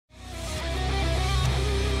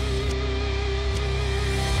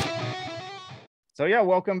So yeah,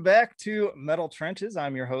 welcome back to Metal Trenches.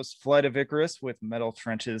 I'm your host, Flight of Icarus with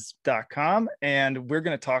metaltrenches.com. And we're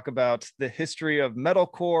going to talk about the history of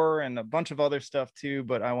metalcore and a bunch of other stuff too.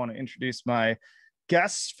 But I want to introduce my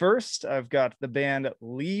guests first. I've got the band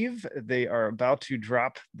Leave. They are about to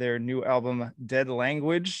drop their new album, Dead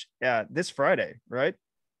Language, this Friday, right?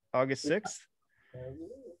 August 6th.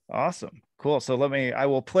 Awesome. Cool. So I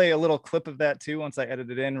will play a little clip of that too once I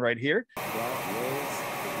edit it in right here. That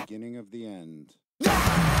was the beginning of the end.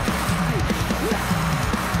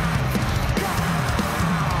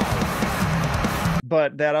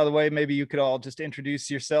 But that out of the way, maybe you could all just introduce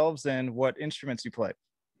yourselves and what instruments you play.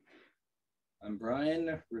 I'm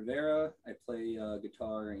Brian Rivera. I play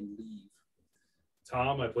guitar and Leave.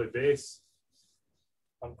 Tom, I play bass.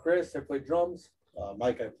 I'm Chris. I play drums.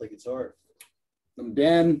 Mike, I play guitar. I'm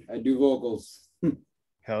Dan. I do vocals.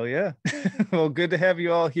 Hell yeah. Well, good to have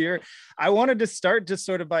you all here. I wanted to start just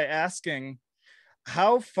sort of by asking,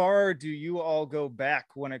 how far do you all go back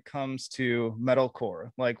when it comes to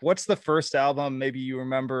metalcore? Like, what's the first album maybe you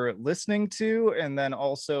remember listening to? And then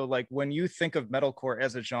also, like, when you think of metalcore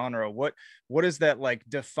as a genre, what is that like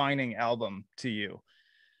defining album to you?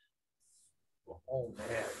 Oh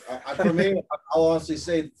man, for me, I'll honestly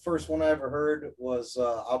say the first one I ever heard was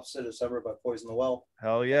 "Opposite of Summer" by Poison the Well.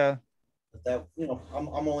 Hell yeah! That I'm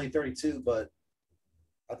only 32, but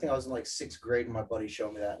I think I was in like 6th grade and my buddy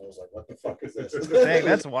showed me that and I was like, "What the fuck is this?" Dang,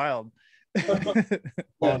 that's wild.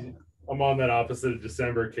 I'm on that Opposite of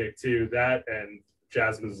December kick too. That and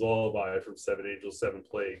Jasmine's Lullaby from Seven Angels, Seven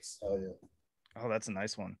Plagues. Oh yeah. Oh, that's a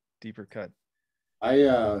nice one. Deeper cut.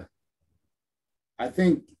 I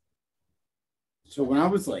think so. When I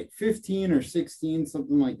was like 15 or 16,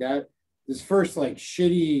 something like that, this first like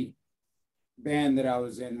shitty band that I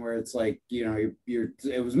was in, where it's like, it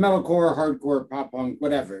was metalcore, hardcore, pop punk,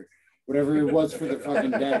 whatever it was for the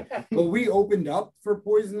fucking day. But we opened up for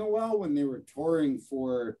Poison the Well when they were touring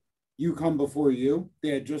for You Come Before You. They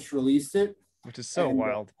had just released it, which is so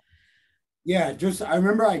wild. Yeah, I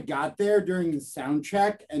remember I got there during the sound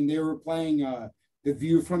check and they were playing The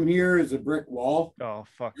View From Here Is a Brick Wall. Oh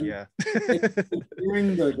fuck yeah.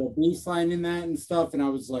 Hearing the bass line in that and stuff, and I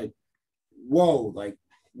was like, whoa, like,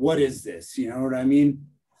 what is this? You know what I mean?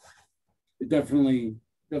 It definitely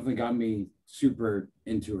got me super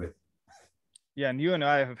into it. Yeah, and you and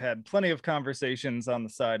I have had plenty of conversations on the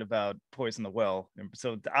side about Poison the Well. And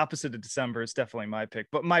so the Opposite of December is definitely my pick.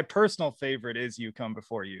 But my personal favorite is You Come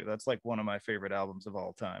Before You. That's like one of my favorite albums of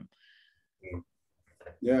all time.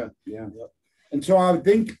 Yeah. And so I would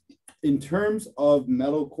think in terms of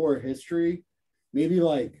metalcore history, maybe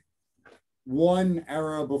like one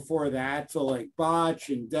era before that, so like Botch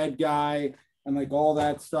and Dead Guy and like all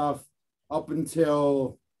that stuff up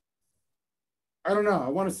until, I don't know, I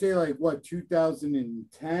want to say like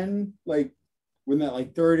 2010, like when that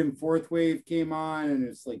like third and fourth wave came on and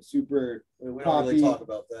it's like super we poppy. don't really talk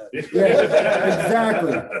about that. Yeah,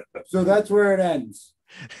 exactly. So that's where it ends.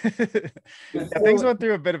 Yeah, things went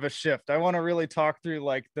through a bit of a shift. I want to really talk through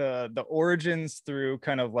like the origins through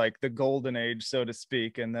kind of like the golden age, so to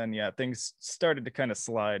speak, and then things started to kind of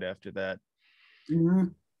slide after that. Mm-hmm.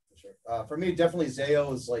 For me, definitely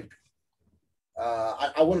Zayo is like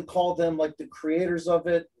I wouldn't call them like the creators of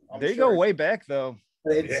it. They go way back though.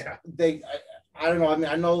 I don't know. I mean,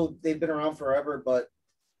 I know they've been around forever, but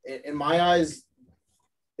in my eyes,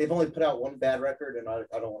 they've only put out one bad record, and I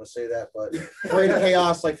don't want to say that, but Parade of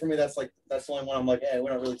Chaos, like for me, that's the only one I'm like, we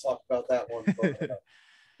don't really talk about that one. But,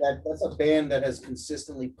 that's a band that has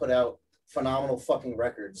consistently put out phenomenal fucking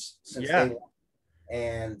records since day one,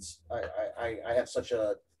 and I have such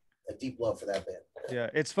a deep love for that band. Yeah,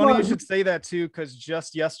 it's funny you should say that too, because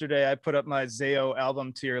just yesterday I put up my Zayo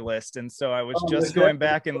album tier list, and so I was just going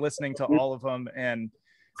back and listening to all of them, and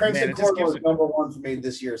Crimson Cord was #1 for me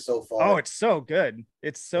this year so far. Oh, it's so good.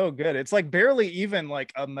 It's so good. It's like barely even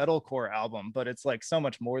like a metalcore album, but it's like so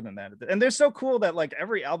much more than that. And they're so cool that like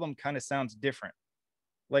every album kind of sounds different.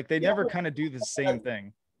 Like they never kind of do the same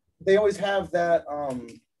thing. They always have that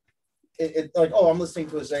like, I'm listening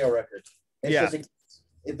to a Zayo record. It's just,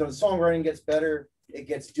 if the songwriting gets better, it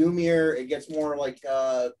gets doomier, it gets more like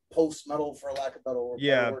post metal, for lack of better word.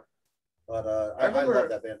 But I love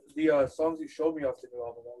that band. The songs you showed me off the new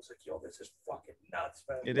album, I was like, yo, this is fucking nuts,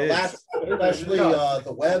 man. It is. Especially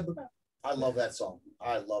The Web. I love that song.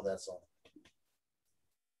 I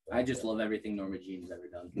just love everything Norma Jean's ever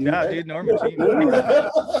done. Yeah, dude, Norma Jean.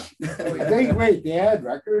 Wait, they had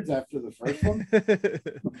records after the first one?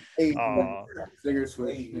 Singer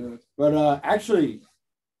switch. Yeah. But actually,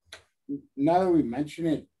 now that we mention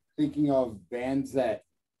it, thinking of bands that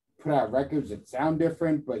put out records that sound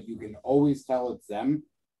different, but you can always tell it's them.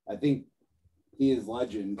 I think he is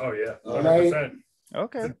legend. Oh yeah, Right. 100%.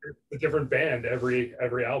 Okay. It's a different band every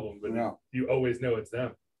album, but Yeah. you always know it's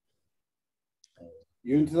them.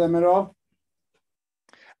 You into them at all?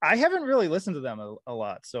 I haven't really listened to them a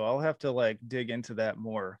lot, so I'll have to like dig into that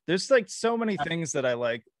more. There's like so many things that I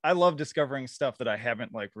like. I love discovering stuff that I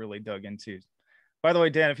haven't like really dug into. By the way,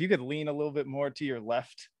 Dan, if you could lean a little bit more to your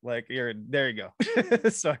left, like there you go,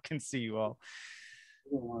 so I can see you all.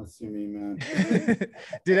 You don't want to see me, man.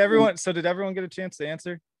 Did everyone get a chance to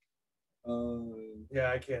answer?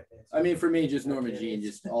 Yeah, I can't. I mean, for me, just Norma Jean,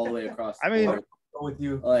 just all the way across. I mean, Go with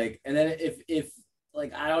you. like, and then if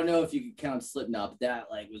like, I don't know if you could count Slipknot, but that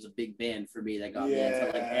like was a big band for me that got me into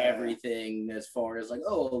like everything as far as like,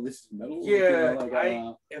 oh, this is metal. Yeah,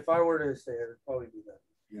 like, if I were to say it, it'd probably be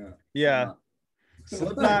that. Yeah.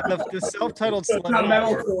 Slipknot, the self-titled Slipknot. Not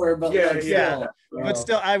metalcore, but Yeah, like, yeah. still. But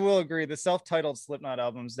still, I will agree. The self-titled Slipknot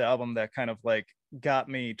album's the album that kind of like got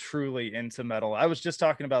me truly into metal. I was just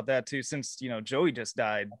talking about that too, since Joey just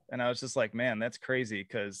died, and I was just like, man, that's crazy,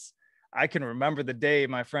 because I can remember the day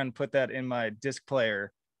my friend put that in my disc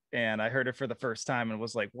player, and I heard it for the first time and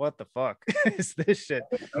was like, what the fuck is this shit?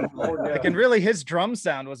 Like, and really his drum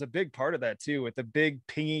sound was a big part of that too, with the big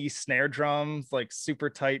pingy snare drums, like super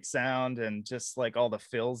tight sound, and just like all the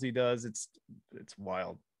fills he does. It's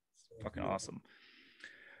wild. It's fucking awesome.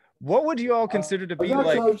 What would you all consider to be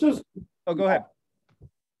like? Oh, go ahead.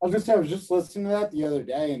 I was just listening to that the other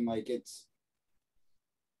day, and like it's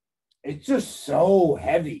just so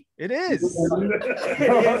heavy. It is. It's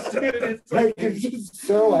just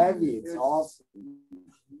so heavy. It's awesome.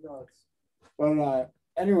 But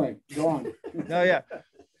anyway, go on. No, yeah.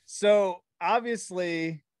 So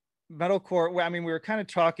obviously, metalcore. I mean, we were kind of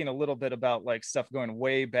talking a little bit about like stuff going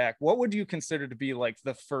way back. What would you consider to be like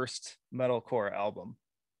the first metalcore album?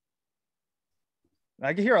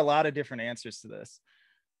 I can hear a lot of different answers to this.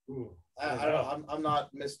 I'm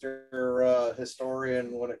not Mr.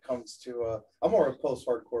 Historian when it comes to. I'm more a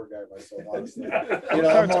post-hardcore guy myself, honestly.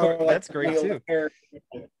 I'm more like that's great too. Fear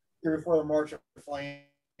Before the March of Flames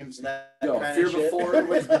and that kind Fear of shit. Before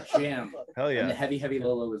was the jam. Hell yeah. And the heavy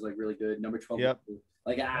Lola was like really good. Number 12. Yep.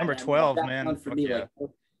 Like number 12, that man. one for Fuck me, yeah. like,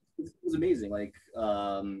 it was amazing. Like,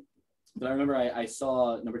 but I remember I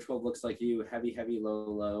saw number 12 Looks Like You, heavy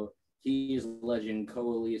Low. He's Legend,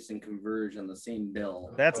 Coalesce, and Converge on the same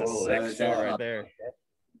bill. That's a sick shit right there.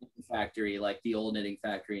 Factory, like the old knitting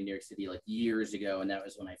factory in New York City, like years ago, and that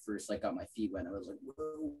was when I first like got my feet wet. I was like,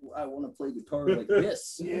 whoa, I want to play guitar like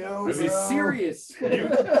this. This is serious.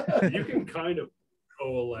 You can kind of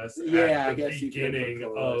coalesce at the beginning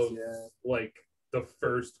of like the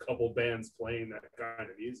first couple bands playing that kind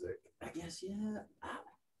of music. I guess, yeah.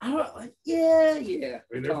 I don't like, yeah. I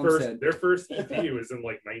mean, their first EP was in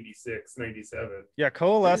like 96, 97. Yeah,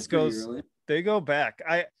 Coalesce goes, really? They go back.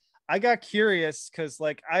 I got curious because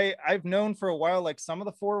like I've known for a while like some of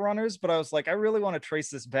the Forerunners, but I was like, I really want to trace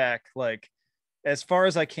this back like as far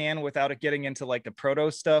as I can without it getting into like the proto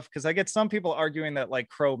stuff, because I get some people arguing that like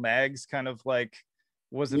Cro-Mags kind of like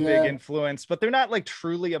was a big influence, but they're not like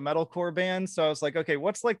truly a metalcore band. So I was like, okay,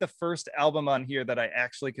 what's like the first album on here that I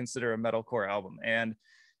actually consider a metalcore album? And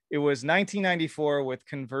it was 1994 with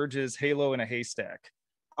Converge's Halo in a Haystack.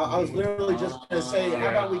 I was literally just gonna say, how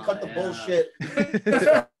about we cut the bullshit?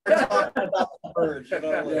 Talking about Converge,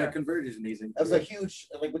 Converge is amazing. That was a huge,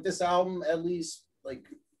 like with this album, at least, like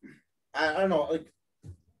I don't know, like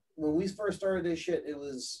when we first started this shit, it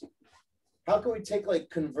was how can we take like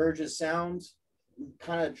Converge's sound,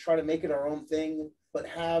 kind of try to make it our own thing, but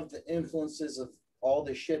have the influences of all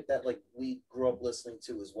the shit that like we grew up listening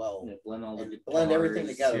to as well. Yeah, blend everything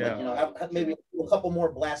together. Yeah. Like, have maybe a couple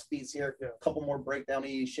more blast beats here, a couple more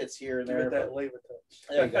breakdown-y shits here and there. Give it that labor touch.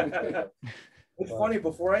 There you go. It's funny,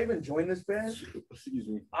 before I even joined this band, Excuse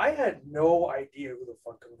me. I had no idea who the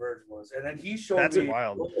fuck Converge was. And then he showed That's me.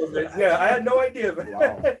 wild. Yeah, I had no idea.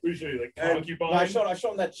 Wow. We show you like And Concubine. I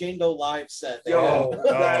showed him that Jane Doe live set. Yo,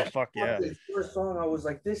 Oh, fuck yeah. His first song, I was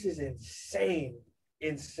like, this is insane.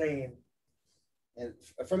 And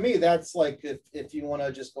for me, that's like if you want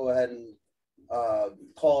to just go ahead and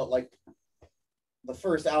call it like the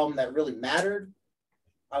first album that really mattered,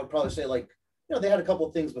 I would probably say like, they had a couple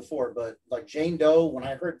of things before, but like Jane Doe, when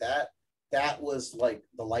I heard that was like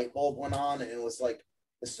the light bulb went on, and it was like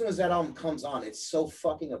as soon as that album comes on, it's so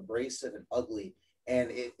fucking abrasive and ugly, and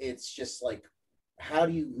it's just like, how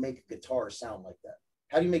do you make guitar sound like that?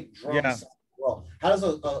 How do you make drums sound well? How does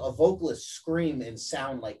a vocalist scream and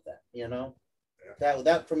sound like that?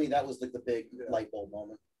 That for me, that was like the big light bulb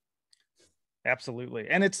moment. Absolutely.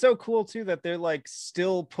 And it's so cool too that they're like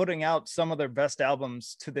still putting out some of their best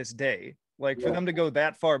albums to this day. Like for them to go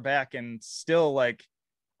that far back and still like,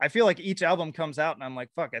 I feel like each album comes out and I'm like,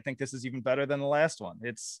 fuck, I think this is even better than the last one.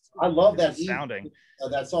 I love that sounding.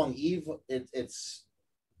 That song Eve.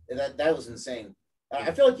 That was insane.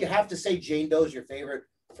 I feel like you have to say Jane Doe is your favorite.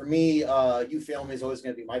 For me, You Fail Me is always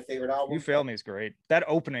going to be my favorite album. You Fail Me is great. That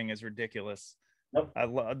opening is ridiculous. Yep. I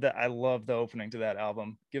love that. I love the opening to that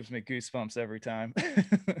album. Gives me goosebumps every time.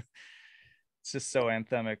 It's just so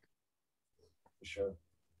anthemic. For sure. I'm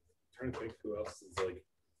trying to think who else is like.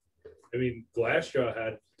 I mean, Glassjaw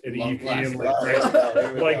had an Love EP in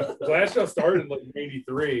Glassjaw. like Glassjaw started in like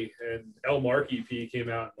 '93, and El Mark EP came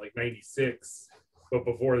out in like '96. But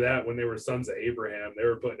before that, when they were Sons of Abraham, they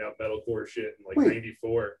were putting out metalcore shit in like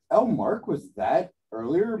 '94. El Mark was that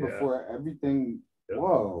earlier before everything. Yep.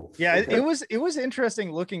 Whoa. Yeah, it was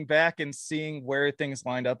interesting looking back and seeing where things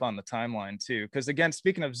lined up on the timeline too. Because again,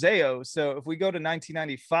 speaking of Zao, so if we go to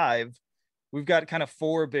 1995, we've got kind of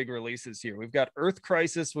 4 big releases here. We've got Earth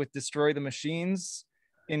Crisis with Destroy the Machines,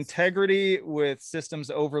 Integrity with Systems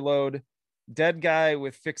Overload, Dead Guy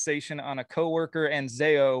with Fixation on a Coworker, and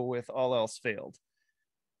Zao with All Else Failed.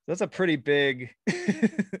 That's a pretty big,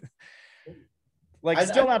 like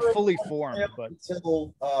still not fully formed, but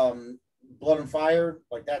until Blood and Fire,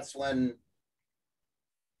 like that's when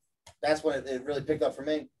it really picked up for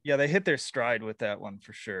me. Yeah, they hit their stride with that one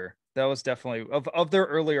for sure. That was definitely of their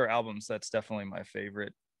earlier albums. That's definitely my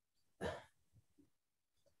favorite.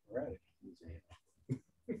 Right.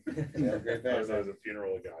 Yeah, great band. I was a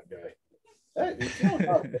Funeral of God guy. Hey,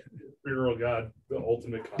 Funeral of God, the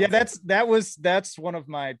ultimate concept. Yeah, that's one of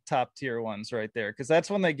my top tier ones right there, because that's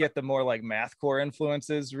when they get the more like mathcore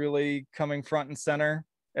influences really coming front and center,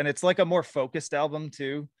 and it's like a more focused album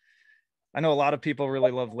too. I know a lot of people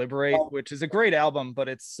really love Liberate, which is a great album, but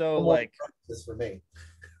it's so like this for me.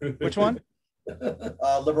 Which one?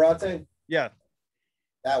 Liberate. Yeah,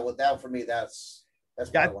 that for me. That's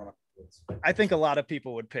probably one of my favorites. I think a lot of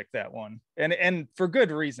people would pick that one, and for good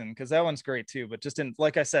reason, because that one's great too. But just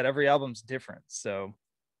like I said, every album's different. So,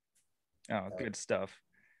 good stuff.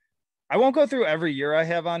 I won't go through every year I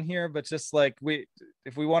have on here, but just like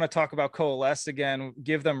if we want to talk about Coalesce again,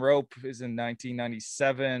 Give Them Rope is in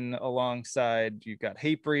 1997. Alongside, you've got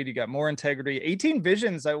Hatebreed, you got More Integrity, 18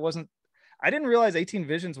 Visions. I didn't realize 18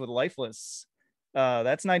 Visions with Lifeless.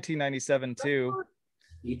 That's 1997 too.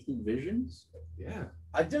 18 Visions? Yeah.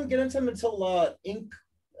 I didn't get into them until Ink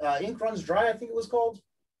Runs Dry, I think it was called.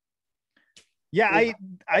 Yeah, I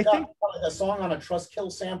think a song on a Trust Kill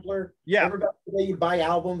sampler. Yeah. Everybody today you buy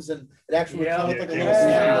albums and it actually would come with like a little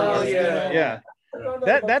sampler. sampler. Yeah.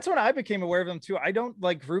 That's when I became aware of them too. I don't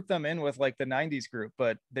like group them in with like the 90s group,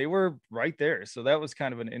 but they were right there. So that was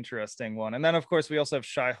kind of an interesting one. And then of course we also have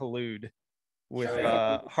Shai Hulud with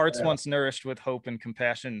Hearts Once Nourished with Hope and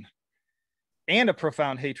Compassion and A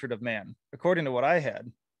Profound Hatred of Man, according to what I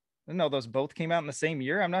had. I didn't know those both came out in the same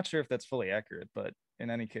year. I'm not sure if that's fully accurate, but in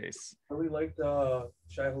any case. I really liked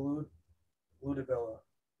Shai Hulud, Ludabella.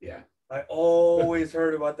 Yeah. I always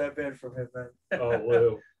heard about that band from him, man. Oh,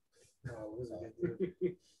 Lou. Oh, was a good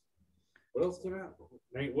dude. What else came out?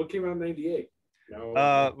 What came out in 98? No.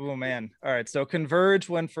 Oh man. All right. So Converge,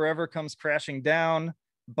 When Forever Comes Crashing Down,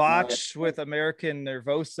 Botch with American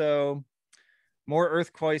Nervoso, More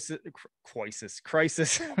Earth Crisis,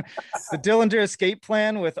 The Dillinger Escape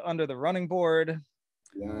Plan with Under the Running Board,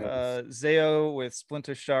 Zao with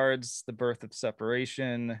Splinter Shards, The Birth of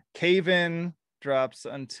Separation, Cave In drops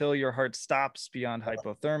Until Your Heart Stops, Beyond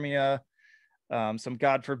Hypothermia, some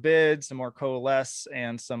God Forbid, some more Coalesce,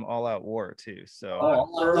 and some All Out War too. So I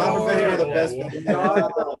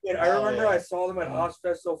remember I saw them at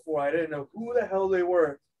Ozfest 04. I didn't know who the hell they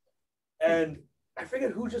were, and I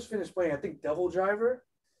forget who just finished playing. I think Devil Driver.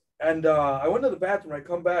 And I went to the bathroom. I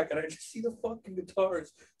come back and I just see the fucking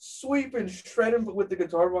guitars sweeping, shredding with the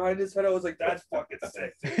guitar behind his head. I was like, "That's fucking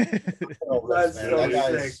sick, dude." That's so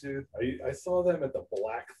sick, dude. I saw them at the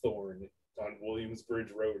Blackthorn on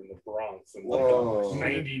Williamsbridge Road in the Bronx in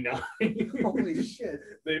 '99. Holy shit!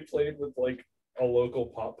 They played with like a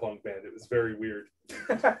local pop punk band. It was very weird.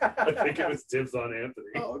 I think it was Dibs on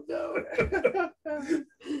Anthony. Oh no!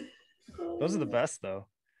 Those are the best though.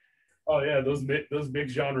 Oh yeah, those big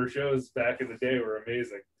genre shows back in the day were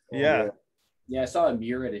amazing. Yeah. Yeah, I saw a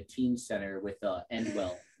mirror at a teen center with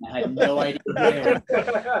Endwell. I had no idea.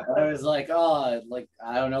 I was like, I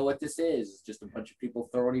don't know what this is. Just a bunch of people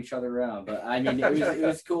throwing each other around. But I mean, it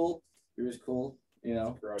was cool. It was cool, you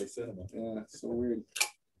know. Karate cinema. Yeah, it's so weird.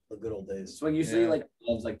 The good old days. So when you see like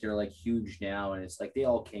bands like they're like huge now, and it's like they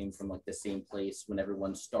all came from like the same place. When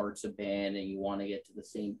everyone starts a band and you want to get to the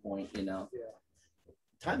same point, you know. Yeah.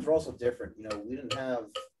 Times were also different. You know, we didn't have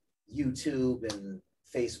YouTube and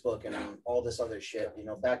Facebook and all this other shit. You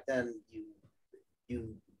know, back then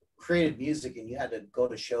you created music and you had to go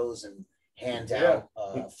to shows and hand Yeah.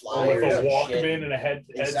 out With flyers a and shit. Walkman and a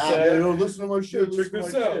Exactly. headset. Yo, listen to my shit. Check Listen to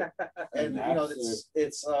this my out. shit. And you know,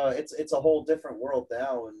 it's a whole different world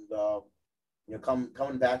now. And you know,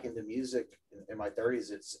 coming back into music in my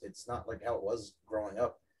 30s, it's not like how it was growing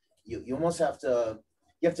up. You almost have to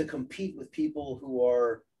compete with people who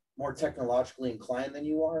are more technologically inclined than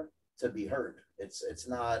you are to be heard. It's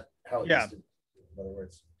not how it used to be, in other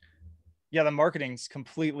words. Yeah, the marketing's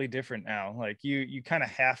completely different now. Like you kind of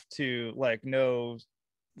have to like know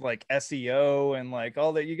like SEO and like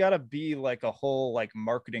all that. You got to be like a whole like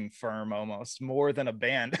marketing firm almost more than a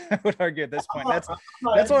band. I would argue at this point. That's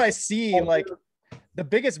what I see. Like the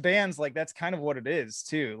biggest bands, like that's kind of what it is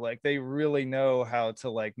too. Like they really know how to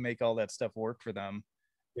like make all that stuff work for them.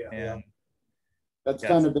 And that's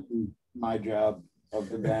kind of been my job of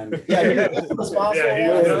the band. Yeah, you're responsible.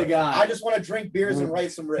 You're the guy. I just want to drink beers and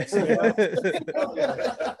write some riffs. You know?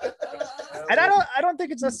 And I don't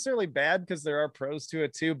think it's necessarily bad because there are pros to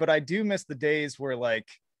it too, but I do miss the days where like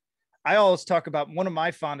I always talk about one of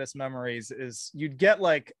my fondest memories is you'd get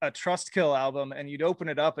like a Trust Kill album and you'd open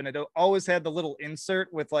it up and it always had the little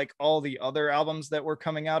insert with like all the other albums that were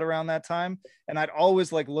coming out around that time. And I'd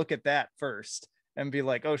always like look at that first and be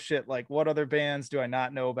like, oh shit, like what other bands do I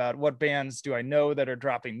not know about? What bands do I know that are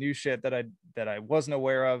dropping new shit that I wasn't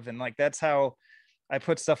aware of? And like that's how I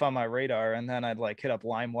put stuff on my radar, and then I'd like hit up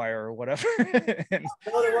LimeWire or whatever. And,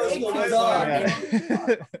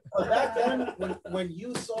 back then, when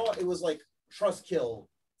you saw it was like Trust Kill,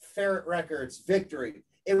 Ferret Records, Victory,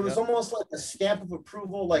 it was almost like a stamp of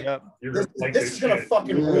approval. Like this is gonna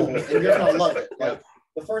fucking rule, and you're gonna love it. Like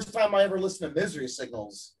the first time I ever listened to Misery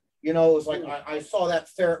Signals, you know, it was like I saw that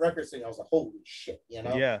Ferret Records thing. I was like, holy shit, you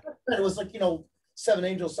know? Yeah. And it was like, you know, 7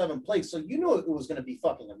 Angels, 7 Plagues. So you knew it was going to be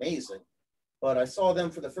fucking amazing. But I saw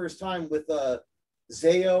them for the first time with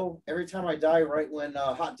Zayo, Every Time I Die, right when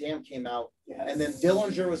Hot Damn came out. Yes. And then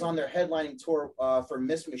Dillinger was on their headlining tour for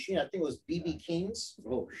Miss Machine. I think it was BB King's.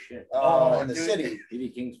 Oh, shit. In the city.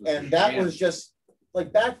 BB King's was and that was just,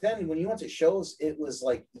 like back then when you went to shows, it was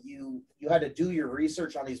like you had to do your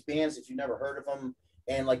research on these bands if you never heard of them.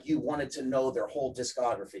 And like you wanted to know their whole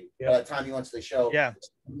discography by the time you went to the show. Yeah.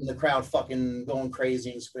 The crowd fucking going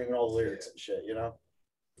crazy and screaming all the lyrics and shit, you know?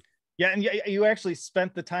 Yeah, and you actually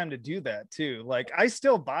spent the time to do that too. Like I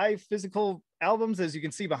still buy physical albums, as you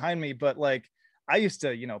can see behind me, but like I used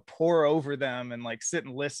to, you know, pour over them and like sit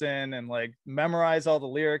and listen and like memorize all the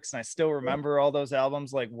lyrics. And I still remember all those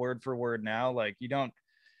albums like word for word now. Like you don't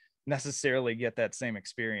necessarily get that same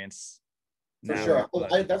experience. For sure.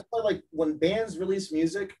 That's why, like, when bands release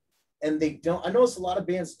music and they don't, I notice a lot of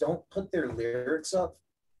bands don't put their lyrics up.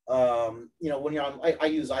 You know, when you're on, I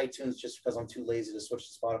use iTunes just because I'm too lazy to switch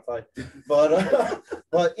to Spotify.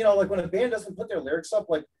 But you know, like when a band doesn't put their lyrics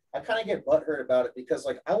up, like I kind of get butthurt about it because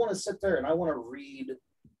like I want to sit there and I want to read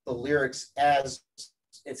the lyrics as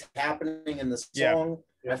it's happening in the song.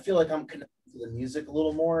 I feel like I'm connected to the music a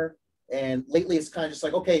little more. And lately, it's kind of just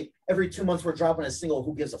like, okay, every 2 months we're dropping a single.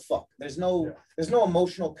 Who gives a fuck? There's no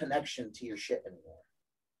emotional connection to your shit anymore.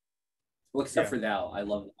 Well, except for Thou. I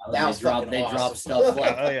love Thou. They drop stuff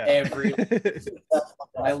like every.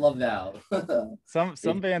 I love Thou.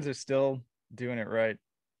 Some bands are still doing it right.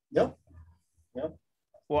 Yep.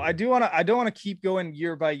 Well, I don't want to keep going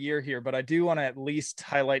year by year here, but I do want to at least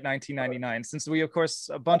highlight 1999, since we, of course,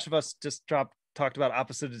 a bunch of us just talked about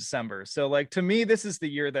Opposite of December. So like to me, this is the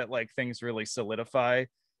year that like things really solidify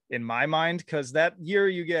in my mind, because that year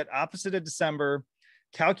you get Opposite of December,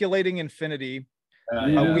 Calculating Infinity,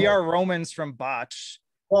 We Are Romans from Botch,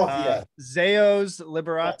 Zayo's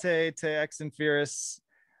Liberate Te Ex Inferis,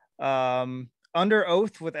 Under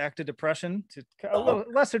Oath with Active Depression, to a little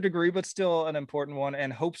lesser degree, but still an important one,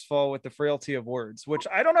 and Hopes Fall with The Frailty of Words, which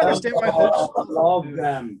I don't understand why Hopes. I love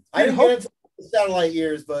them. I didn't get into Satellite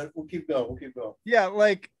Years, but we'll keep going. Yeah,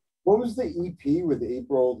 like what was the EP with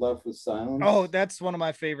April Left with Silence? Oh, that's one of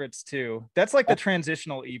my favorites too. That's like the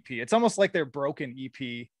transitional EP. It's almost like their broken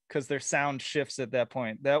EP because their sound shifts at that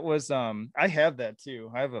point. That was I have that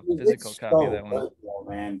too. I have a physical copy of that one. Cool,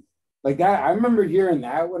 man. Like that, I remember hearing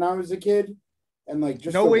that when I was a kid, and like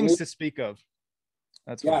just No Wings to Speak of.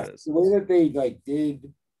 That's what it is. The way that they like did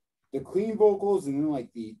the clean vocals and then like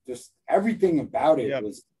the just everything about it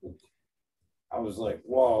was. I was like,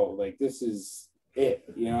 whoa, like this is it,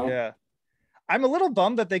 you know? Yeah. I'm a little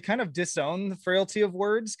bummed that they kind of disown The Frailty of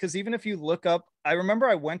Words, because even if you look up, I remember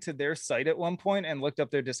I went to their site at one point and looked up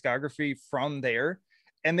their discography from there,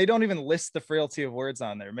 and they don't even list The Frailty of Words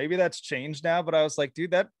on there. Maybe that's changed now, but I was like,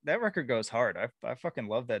 dude, that record goes hard. I fucking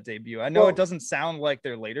love that debut. I know it doesn't sound like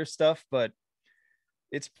their later stuff, but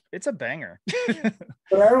it's a banger.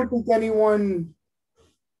 But I don't think anyone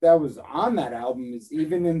that was on that album is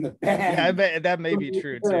even in the band. Yeah, I bet that may be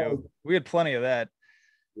true too. We had plenty of that.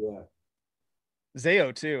 Yeah.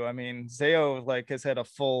 Zayo too. I mean, Zayo like has had a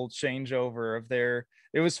full changeover of their.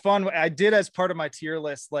 It was fun. I did as part of my tier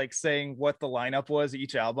list, like saying what the lineup was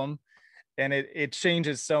each album, and it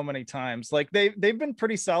changes so many times. Like they've been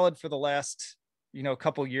pretty solid for the last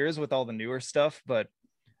couple years with all the newer stuff, but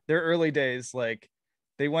their early days, like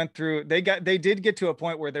they did get to a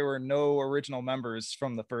point where there were no original members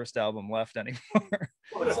from the first album left anymore.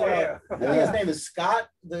 I think his name is Scott,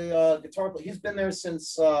 the guitar player. He's been there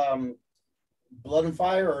since Blood and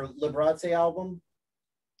Fire or Liberate album.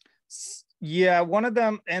 Yeah, one of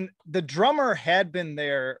them, and the drummer had been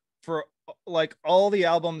there for like all the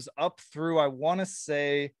albums up through, I want to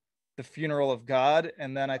say, The Funeral of God,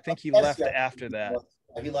 and then I think he left after that.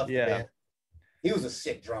 He left the band. He was a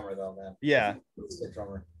sick drummer though, man. Yeah. Sick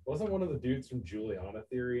drummer. Wasn't one of the dudes from Juliana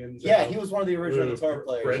Theory? Yeah, he was one of the original guitar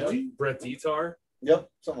players. Brett Detar? Yep,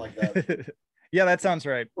 something like that. Yeah, that sounds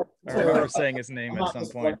right. I remember saying his name at some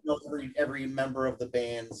point. Every member of the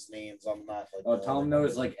band's names. I'm not like. Oh, Tom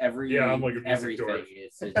knows like every. Yeah, I'm like a everything. dork.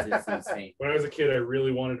 It's insane. When I was a kid, I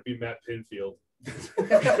really wanted to be Matt Pinfield.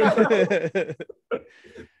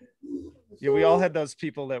 Yeah, we all had those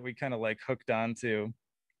people that we kind of like hooked onto.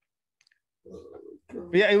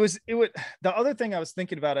 But yeah, it would. The other thing I was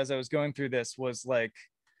thinking about as I was going through this was like,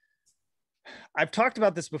 I've talked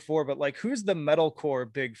about this before, but like, who's the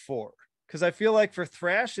metalcore big four? Because I feel like for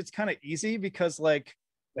thrash, it's kind of easy because like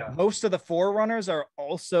most of the forerunners are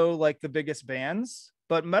also like the biggest bands,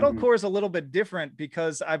 but metalcore is a little bit different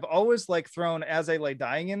because I've always like thrown As I Lay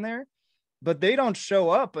Dying in there, but they don't show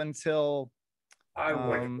up until.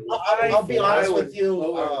 I'll be honest with you.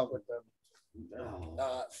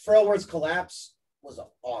 Frail Words Collapse was an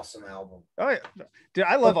awesome album. Oh yeah, dude,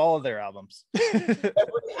 I love all of their albums.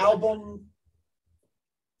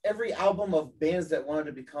 every album of bands that wanted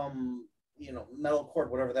to become, metalcore,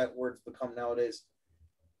 whatever that word's become nowadays,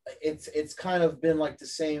 it's kind of been like the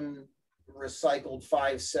same recycled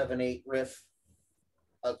 5, 7, 8 riff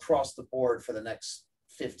across the board for the next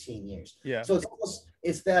 15 years. Yeah. So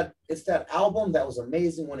it's that album that was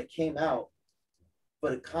amazing when it came out,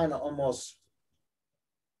 but it kind of almost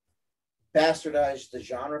bastardized the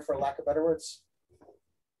genre, for lack of better words.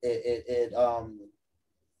 I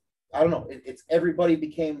don't know. It's everybody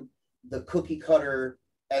became the cookie cutter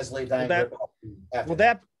As Lay Dying.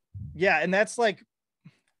 And that's like,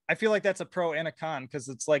 I feel like that's a pro and a con because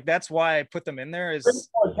it's like that's why I put them in there. Is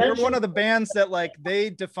they're one of the bands that like they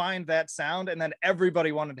defined that sound, and then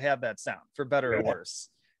everybody wanted to have that sound for better or worse.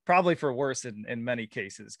 Probably for worse in many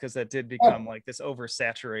cases because that did become like this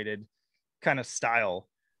oversaturated kind of style.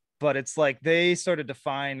 But it's like they sort of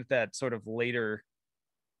defined that sort of later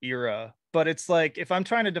era. But it's like if I'm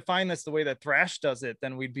trying to define this the way that thrash does it,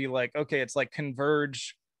 then we'd be like, okay, it's like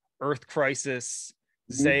Converge, Earth Crisis,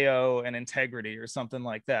 Zayo, and Integrity or something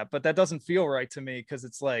like that. But that doesn't feel right to me because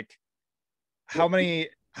it's like how many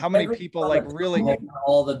people like really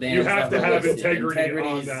all the bands you have to have integrity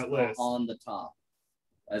on that list on the top,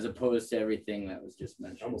 as opposed to everything that was just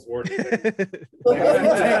mentioned. Almost worded.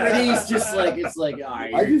 Integrity's just like it's like all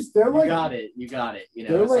right, you got it.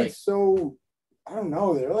 They're like so. I don't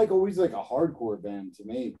know. They're like always like a hardcore band to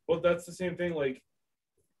me. Well, that's the same thing. Like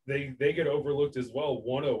they get overlooked as well.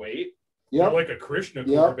 108. Yeah. They're like a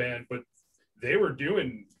Krishna-core band, but they were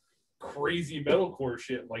doing crazy metalcore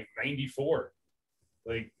shit in like '94.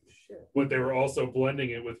 Like, but they were also blending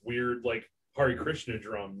it with weird like Hare Krishna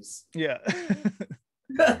drums. Yeah.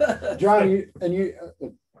 John, you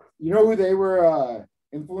know who they were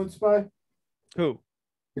influenced by? Who?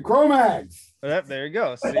 The Cro-Mags. There you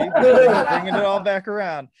go. See, bringing it all back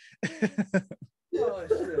around. Oh,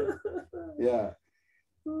 shit. Yeah.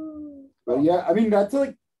 But yeah, I mean, that's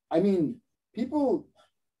like, people,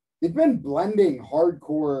 they've been blending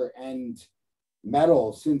hardcore and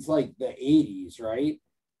metal since like the 80s, right?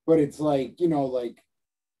 But it's like,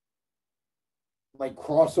 like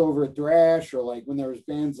crossover thrash, or like when there was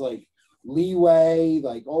bands like Leeway,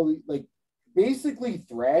 like all the, like basically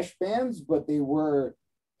thrash bands, but they were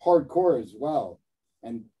hardcore as well.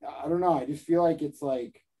 And I don't know, I just feel like it's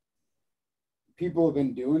like people have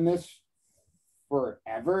been doing this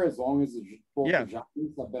forever, as long as the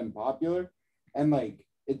genres have been popular. And like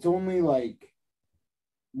it's only like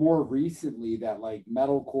more recently that like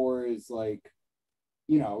metalcore is like,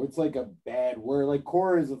 it's like a bad word. Like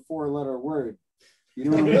core is a 4-letter word. You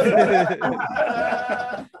know what I mean?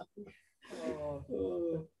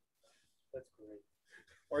 That's great.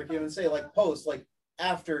 Or you can even say like post, like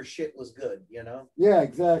after shit was good, Yeah,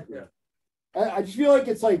 exactly. Yeah. I just feel like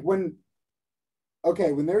it's like when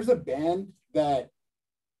there's a band that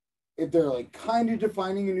if they're like kind of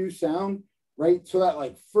defining a new sound, right? So that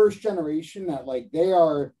like first generation that like they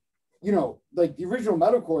are, you know, like the original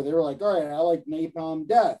metalcore, they were like, all right, I like Napalm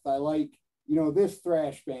Death. I like, you know, this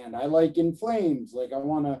thrash band. I like In Flames. Like I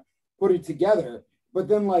want to put it together. But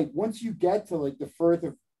then like once you get to like the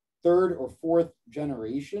third or fourth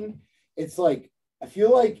generation, it's like, I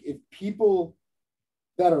feel like if people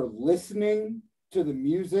that are listening to the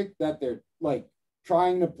music that they're like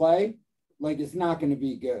trying to play, like it's not going to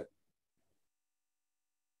be good.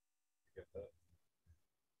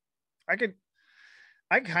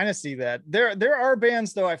 I kind of see that. There are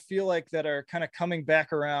bands though I feel like that are kind of coming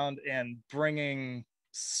back around and bringing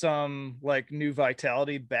some like new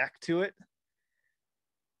vitality back to it.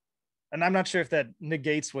 And I'm not sure if that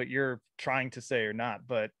negates what you're trying to say or not,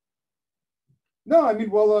 but no, I mean,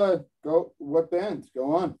 well, go. What bands?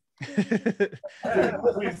 Go on.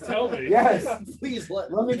 Please tell me. Yes, Please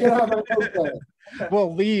let me get out my notepad.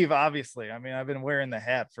 Well, Leave, obviously. I mean, I've been wearing the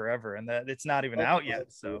hat forever, and that it's not even out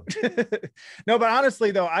yet. So, no, but honestly,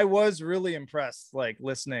 though, I was really impressed, like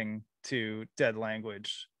listening to Dead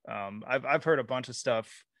Language. I've heard a bunch of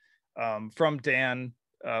stuff from Dan,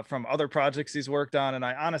 from other projects he's worked on, and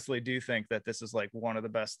I honestly do think that this is like one of the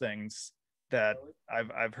best things that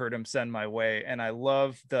I've heard him send my way, and I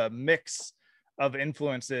love the mix of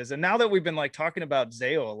influences. And now that we've been like talking about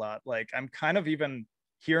Zayo a lot, like I'm kind of even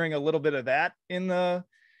hearing a little bit of that in the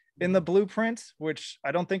blueprint, which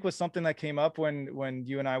I don't think was something that came up when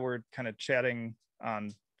you and I were kind of chatting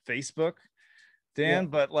on Facebook, Dan. Yeah.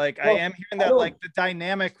 But like I am hearing that like the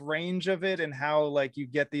dynamic range of it and how like you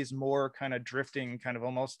get these more kind of drifting, kind of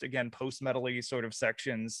almost again post-metal-y sort of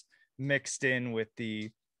sections mixed in with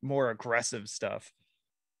the more aggressive stuff.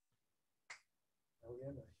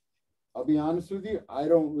 I'll be honest with you, I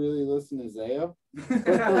don't really listen to Zayo. But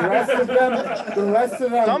the rest of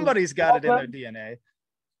them, somebody's got it in their DNA.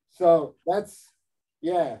 So that's,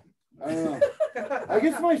 yeah, I don't know. I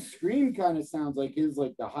guess my scream kind of sounds like his,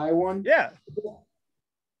 like the high one. Yeah.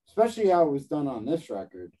 Especially how it was done on this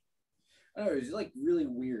record. I don't know, it's like really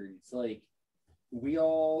weird. It's like we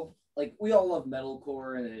all love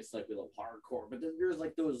metalcore and it's like we love hardcore, but then there's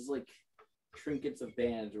like those like trinkets of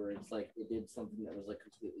bands where it's like they did something that was like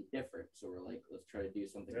completely different, so we're like, let's try to do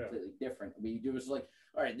something completely different. I mean, you do is like,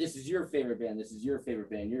 all right, this is your favorite band, this is your favorite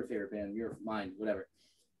band, your favorite band, your mine, whatever,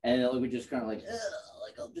 and then like, we just kind of like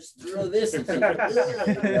I'll just throw this and, you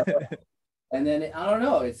know? And then I don't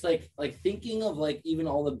know, it's like thinking of like even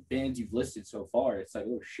all the bands you've listed so far, it's like,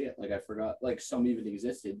 oh shit, like I forgot like some even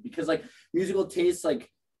existed, because like musical tastes like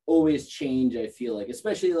always change. I feel like,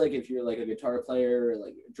 especially like if you're like a guitar player or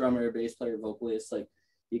like a drummer, bass player, vocalist, like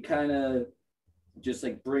you kind of just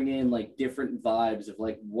like bring in like different vibes of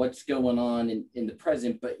like what's going on in the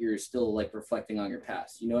present, but you're still like reflecting on your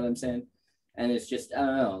past, you know what I'm saying? And it's just, I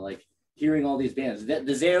don't know, like hearing all these bands, the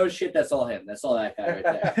Zayo shit, that's all him, that's all that guy right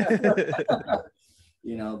there.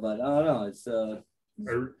 You know, but I don't know, it's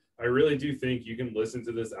I really do think you can listen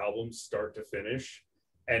to this album start to finish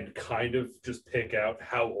and kind of just pick out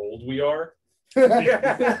how old we are. Because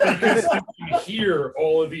you can hear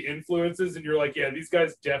all of the influences and you're like, yeah, these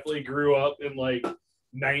guys definitely grew up in like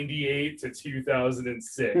 98 to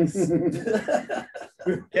 2006.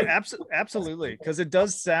 Yeah, absolutely. Because it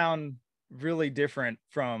does sound really different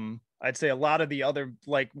from, I'd say, a lot of the other,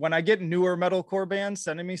 like when I get newer metalcore bands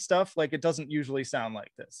sending me stuff, like it doesn't usually sound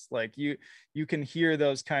like this. Like you can hear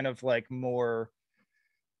those kind of like more,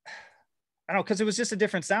 I don't know, because it was just a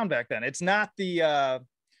different sound back then. It's not the,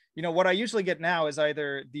 you know, what I usually get now is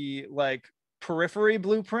either the like periphery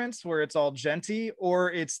blueprints where it's all djenty,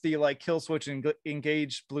 or it's the like kill switch and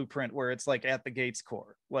engage blueprint where it's like at the gates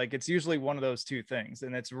core. Like it's usually one of those two things.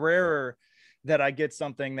 And it's rarer that I get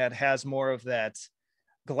something that has more of that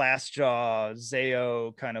Glassjaw,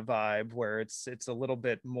 Zayo kind of vibe where it's a little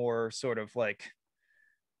bit more sort of like,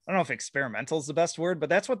 I don't know if experimental is the best word, but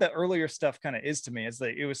that's what the earlier stuff kind of is to me, is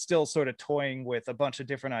that it was still sort of toying with a bunch of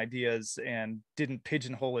different ideas and didn't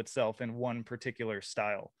pigeonhole itself in one particular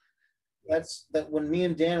style. That's that when me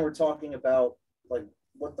and Dan were talking about like,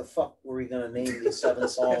 what the fuck were we going to name these 7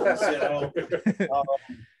 songs, you know?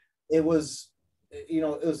 It was, you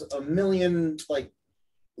know, it was a million like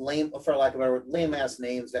lame, for lack of a better word, lame ass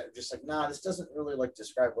names that were just like, nah, this doesn't really like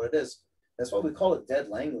describe what it is. That's why we call it Dead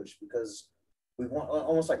Language, because we want,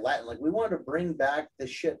 almost like Latin, like we wanted to bring back the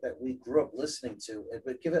shit that we grew up listening to,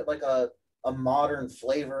 but give it like a modern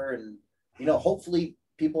flavor, and you know, hopefully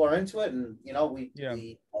people are into it, and you know, we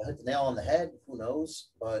hit the nail on the head. Who knows?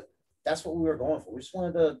 But that's what we were going for. We just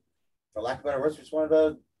wanted to, for lack of better words, we just wanted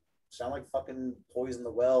to sound like fucking Poison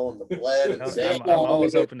the Well and the Bled and I'm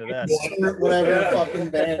always open to that. Whatever fucking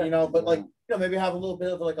band, you know, but like, you know, maybe have a little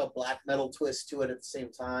bit of like a black metal twist to it at the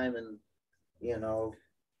same time, and you know,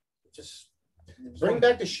 just bring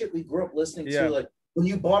back the shit we grew up listening to. Like when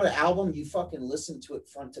you bought an album, you fucking listened to it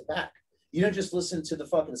front to back. You didn't just listen to the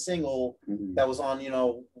fucking single that was on, you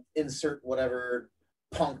know, insert whatever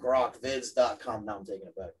punkrockvids.com. Now I'm taking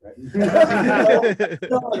it back, right?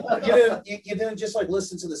 You didn't just like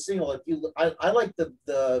listen to the single. Like I like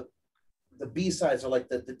the B-sides, or like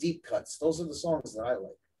the deep cuts. Those are the songs that I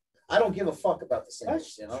like. I don't give a fuck about the singles.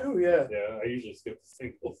 That's you know? true. Yeah. Yeah, I usually skip the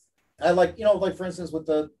singles. I like, you know, like for instance with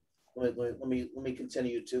the let me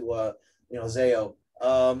continue to you know, Zayo.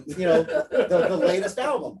 You know, the latest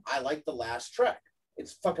album. I like the last track.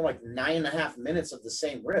 It's fucking like 9.5 minutes of the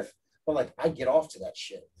same riff. But like I get off to that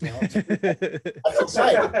shit. You know? I'm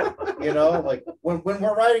excited. You know, like when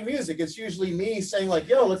we're writing music, it's usually me saying like,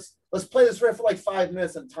 yo, let's play this riff for like 5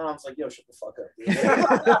 minutes, and Tom's like, yo, shut the fuck up.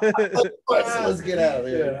 Let's get out of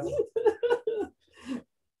here.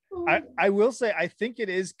 I will say I think it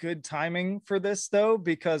is good timing for this though,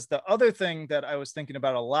 because the other thing that I was thinking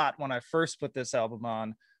about a lot when I first put this album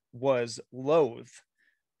on was Loathe.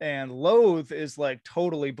 And Loathe is like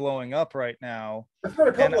totally blowing up right now. I've heard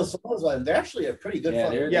a couple of songs on them. They're actually a pretty good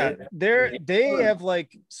they have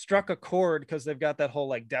like struck a chord because they've got that whole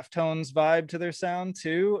like Deftones vibe to their sound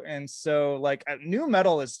too. And so like new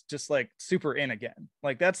metal is just like super in again.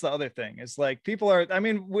 Like that's the other thing, is like people are, I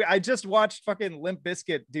mean, I just watched fucking Limp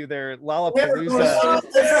Bizkit do their Lollapalooza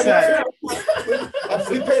set.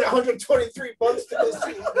 We paid $123 to go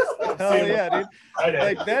see. Hell yeah, dude.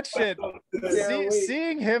 Like that shit.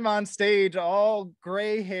 Seeing him on stage, all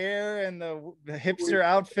gray hair and the hipster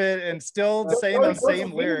outfit, and still saying those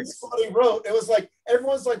same lyrics. He wrote, it was like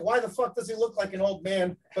everyone's like, why the fuck does he look like an old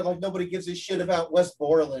man? But like nobody gives a shit about West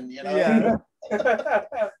Borland, you know? Yeah.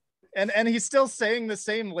 And he's still saying the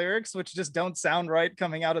same lyrics, which just don't sound right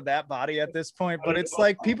coming out of that body at this point. But it's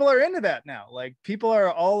like people are into that now. Like people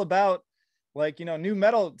are all about, like, you know, new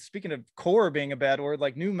metal. Speaking of core being a bad word,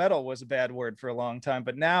 like new metal was a bad word for a long time,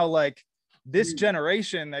 but now like this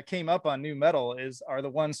generation that came up on new metal are the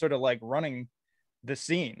ones sort of like running the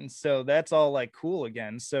scene. So that's all like cool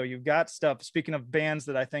again. So you've got stuff, speaking of bands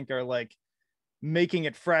that I think are like making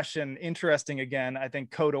it fresh and interesting again, I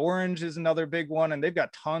think Code Orange is another big one, and they've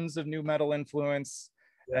got tons of new metal influence.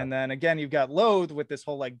 And then again, you've got Loathe with this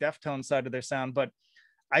whole like Deftones side of their sound. But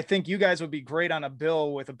I think you guys would be great on a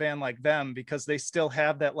bill with a band like them, because they still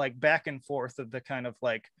have that like back and forth of the kind of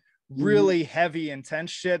like really heavy, intense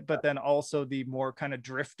shit, but then also the more kind of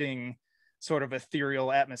drifting, sort of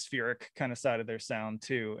ethereal, atmospheric kind of side of their sound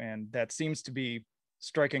too. And that seems to be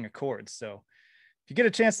striking a chord. So if you get a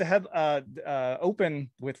chance to have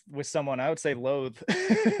open with someone, I would say Loathe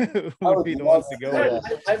would be the ones to go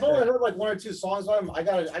with. I've only heard like 1 or 2 songs by them. I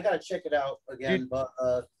gotta check it out again. Dude, but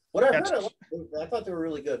what I heard, I thought they were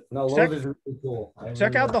really good. No, Loathe is really cool.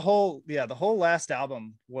 Check out the whole last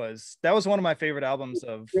album. That was one of my favorite albums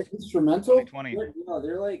of instrumental 2020. No,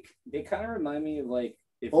 they're like, they kind of remind me of like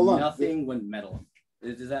if nothing went metal.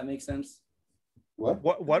 Does that make sense?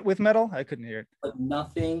 What with metal? I couldn't hear it. But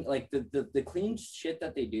nothing, like the clean shit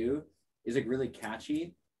that they do is like really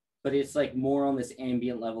catchy, but it's like more on this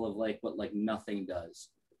ambient level of like what like nothing does.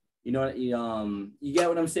 You know what? You get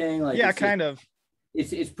what I'm saying? Like, yeah, kind of.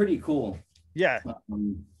 It's pretty cool. Yeah.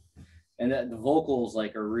 And the vocals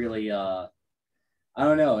like are really I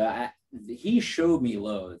don't know. He showed me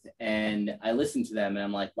Loathe, and I listened to them, and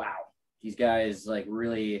I'm like, wow, these guys like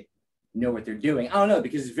really know what they're doing. I don't know,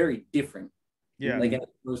 because it's very different. Yeah. Like as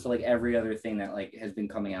opposed to like every other thing that like has been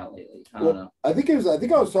coming out lately. I don't know. I think I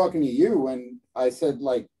was talking to you when I said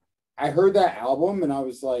like I heard that album and I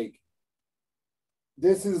was like,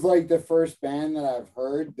 this is like the first band that I've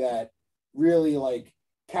heard that really like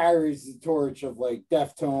carries the torch of like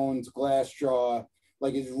Deftones, Glassjaw.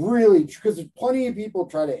 Like it's really, because there's plenty of people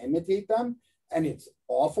try to imitate them and it's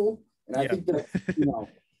awful. And I think that, you know,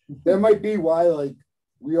 that might be why like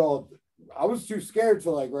I was too scared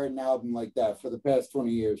to like write an album like that for the past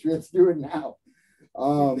 20 years. Let's do it now.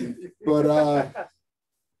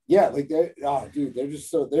 Yeah, like they're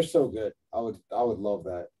so good. I would love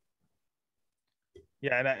that.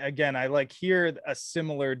 Yeah, and I like hear a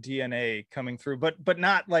similar DNA coming through, but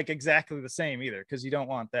not like exactly the same either, because you don't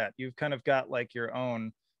want that. You've kind of got like your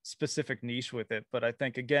own specific niche with it. But I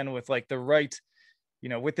think again with like the right, you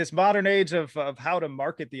know, with this modern age of how to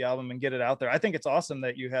market the album and get it out there, I think it's awesome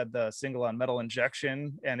that you had the single on Metal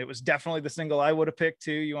Injection, and it was definitely the single I would have picked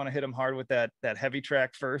too. You want to hit them hard with that heavy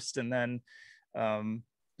track first, and then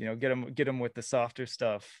you know, get them with the softer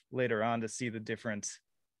stuff later on to see the different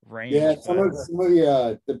range. Yeah, some of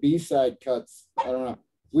the B-side cuts. I don't know.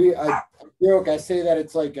 I joke. I say that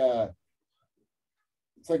it's like an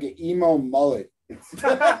emo mullet. It's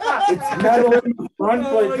metal in the front,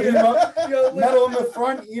 but metal in the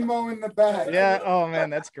front, emo in the back. Yeah. Oh man,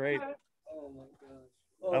 that's great. Oh my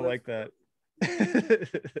god. I like that.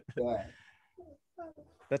 Yeah.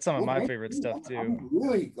 That's some of my favorite stuff too. I'm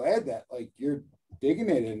really glad that like you're digging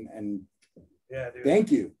it and yeah, dude.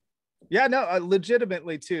 Thank you. Yeah, no,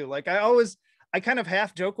 legitimately too. Like I kind of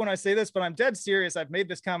half joke when I say this, but I'm dead serious. I've made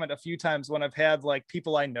this comment a few times when I've had like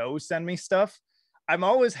people I know send me stuff. I'm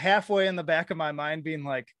always halfway in the back of my mind being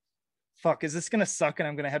like, fuck, is this gonna suck and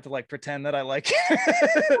I'm gonna have to like pretend that I like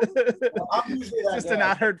it? Just to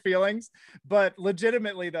not hurt feelings. But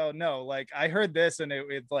legitimately though, no, like I heard this and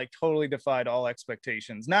it like totally defied all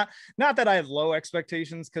expectations. Not that I have low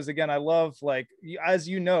expectations, because again, I love, like, as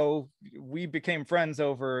you know, we became friends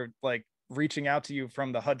over like reaching out to you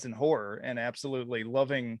from the Hudson Horror and absolutely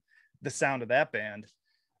loving the sound of that band.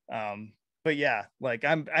 But yeah, like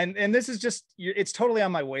and this is just, it's totally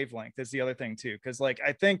on my wavelength is the other thing too, because like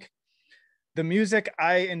I think the music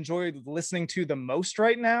I enjoy listening to the most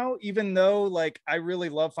right now, even though like I really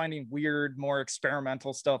love finding weird, more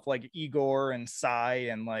experimental stuff like Igor and Psy,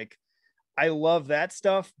 and like I love that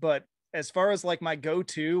stuff. But as far as like my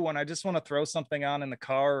go-to when I just want to throw something on in the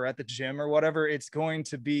car or at the gym or whatever, it's going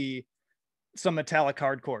to be some metallic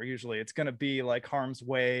hardcore. Usually it's going to be like Harm's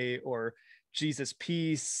Way or Jesus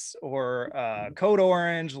Peace or Code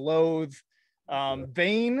Orange, Loathe,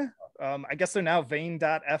 Vane. I guess they're now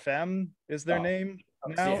Vane.fm is their name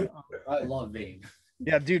now. Yeah, I love Vane.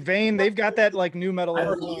 Yeah, dude, Vane, they've got that like new metal.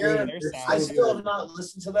 I still have not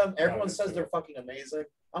listened to them. Everyone says they're fucking amazing.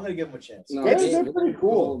 I'm gonna give them a chance. No, they're pretty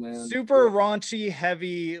cool, man. Super raunchy,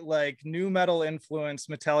 heavy, like new metal influence,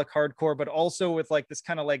 metallic hardcore, but also with like this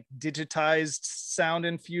kind of like digitized sound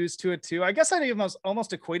infused to it too. I guess I'd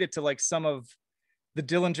almost equate it to like some of the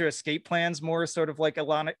Dillinger Escape Plans, more sort of like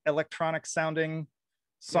electronic sounding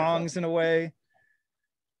songs in a way.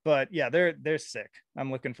 But yeah, they're sick. I'm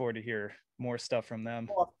looking forward to hear more stuff from them.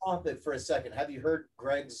 Off topic for a second. Have you heard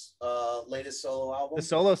Greg's latest solo album? The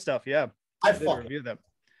solo stuff, yeah. I did review them.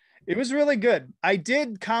 It was really good. I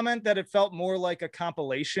did comment that it felt more like a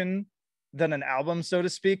compilation than an album, so to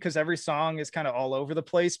speak, because every song is kind of all over the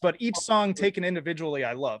place, but each song taken individually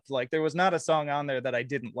I loved. Like there was not a song on there that I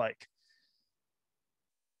didn't like.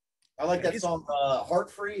 I like that song,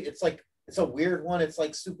 Heart Free. It's like, it's a weird one. It's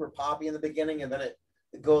like super poppy in the beginning, and then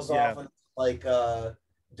it goes off and like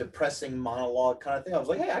depressing monologue kind of thing. I was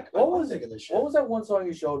like, hey, I was thinking this shit. What was that one song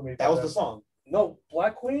you showed me? That was the song. No,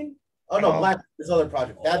 Black Queen? Oh no, Black, this other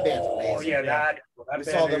project. That band's amazing. Oh yeah, that we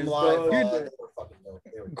saw them live. Dude, they were fucking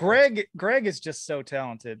dope. Greg is just so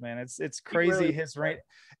talented, man. It's crazy really, his range.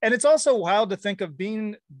 And it's also wild to think of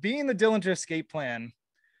being the Dillinger Escape Plan,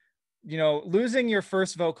 you know, losing your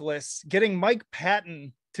first vocalist, getting Mike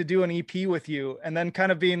Patton to do an EP with you, and then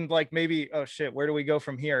kind of being like, maybe, oh shit, where do we go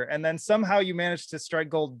from here? And then somehow you manage to strike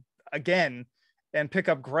gold again and pick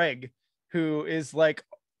up Greg, who is like,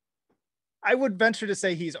 I would venture to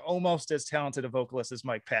say he's almost as talented a vocalist as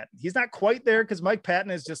Mike Patton. He's not quite there because Mike Patton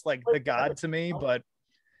is just like the god to me, but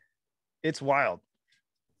it's wild.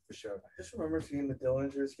 For sure. I just remember seeing the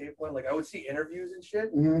Dillinger Escape Plan. Like I would see interviews and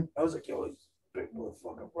shit. Mm-hmm. I was like, yo, he's a big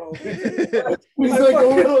motherfucker, bro. He's like a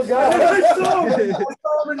little guy. I saw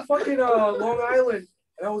him in fucking Long Island.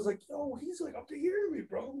 And I was like, yo, he's like up to here to me,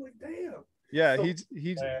 bro. I'm like, damn. Yeah, so, he's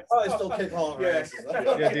probably still kick all over asses.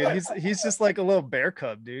 Yeah, dude, he's just like a little bear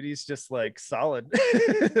cub, dude. He's just like solid.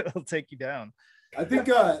 He'll take you down. I think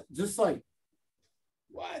just like,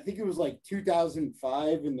 well, I think it was like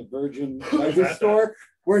 2005 in the Virgin Leisure store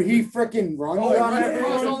where he freaking runs on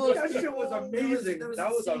everyone. That shit was amazing. That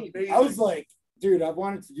was amazing. I was like, dude, I've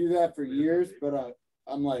wanted to do that for years, but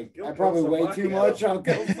I'm like, I probably weigh too much. I'll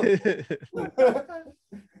go.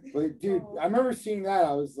 But dude, I remember seeing that.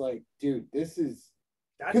 I was like, dude, this is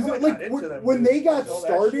because like when they got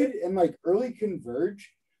started and like early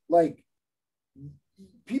Converge, like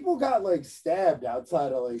people got like stabbed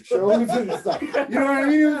outside of like shows and stuff. You know what I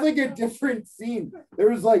mean? It was like a different scene. There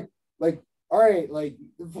was like all right, like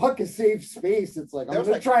fuck a safe space. It's like I'm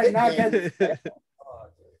gonna like, try and not get.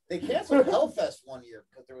 They canceled Hellfest one year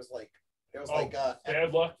because there was like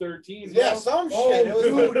Bad Luck 13. Yeah, some shit. It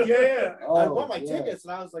was dude, yeah. I bought my tickets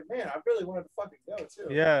and I was like, man, I really wanted to fucking go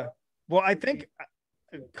too. Yeah. Well, I think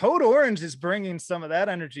Code Orange is bringing some of that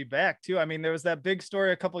energy back too. I mean, there was that big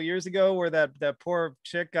story a couple years ago where that poor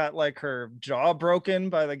chick got like her jaw broken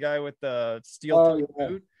by the guy with the steel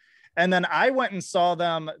boot. And then I went and saw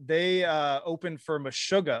them. They opened for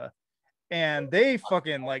Meshuggah. and they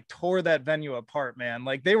fucking like tore that venue apart, man.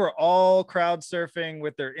 Like they were all crowd surfing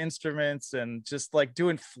with their instruments and just like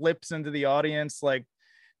doing flips into the audience. Like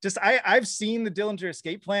just I've seen the Dillinger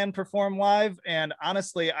Escape Plan perform live, and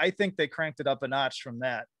honestly, I think they cranked it up a notch from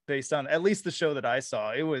that, based on at least the show that I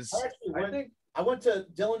saw. It was. I went to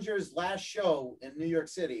Dillinger's last show in New York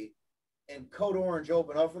City, and Code Orange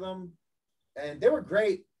opened up for them, and they were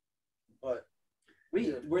great. But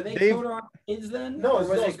were they Code Orange kids then? No, or this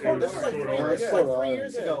was like 3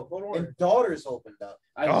 years ago. And Daughters opened up.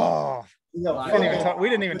 Oh, we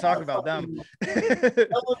didn't even talk about them. Bro,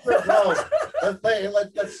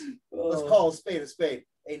 let's call a spade.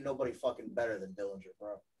 Ain't nobody fucking better than Dillinger,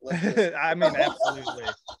 bro. I mean, absolutely.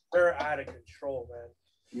 They're out of control, man.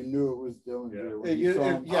 You knew it was Dillinger. When they came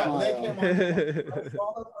on.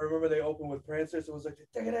 I remember they opened with Prancer, so it was like,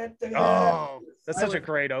 oh, that's such a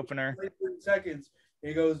great opener. 30 seconds.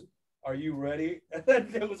 He goes, "Are you ready?" And then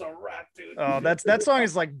it was a rap, dude. Oh, that song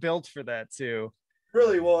is like built for that too.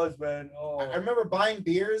 Really was, man. Oh, I remember buying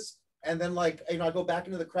beers, and then like I go back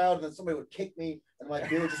into the crowd, and then somebody would kick me, and my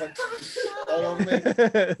beer would just like all over me.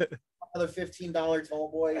 Another $15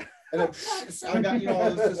 tall boy, and then I got I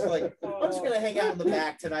was just like, I'm just gonna hang out in the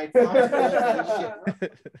back tonight.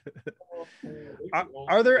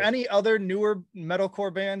 Are there any other newer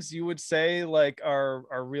metalcore bands you would say like are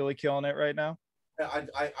really killing it right now?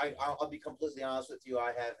 I'll be completely honest with you.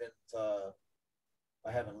 I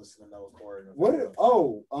haven't listened to metalcore.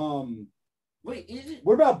 Wait, is it?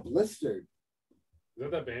 What about Blistered?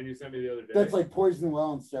 Is that band you sent me the other day? That's like Poison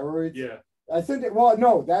Well on steroids. Yeah. I sent it. Well,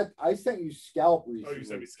 no, that I sent you Scalp recently. Oh, you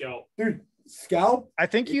sent me Scalp, dude. Scalp. I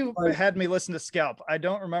think you had me listen to Scalp. I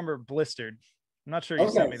don't remember Blistered. I'm not sure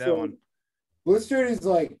you sent me that one. Blistered is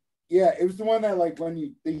like, yeah, it was the one that like when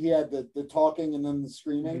he had the talking and then the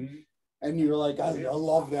screaming, and you were like, I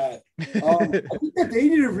love that. I think that they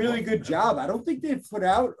did a really good job. I don't think they've put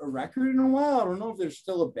out a record in a while. I don't know if they're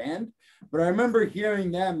still a band, but I remember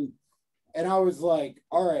hearing them, and I was like,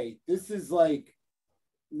 all right, this is like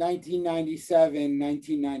 1997,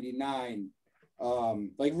 1999,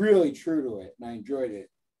 like really true to it, and I enjoyed it.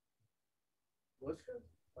 What's good?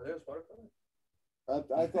 Are they on Spotify?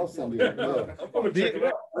 I'll send you. I'm gonna check it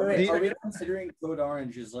out. Are we considering Code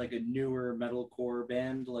Orange as like a newer metalcore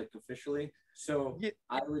band, like officially? So yeah.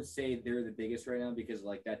 I would say they're the biggest right now because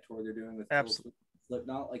like that tour they're doing with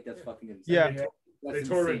Slipknot, like that's fucking insane. Yeah. They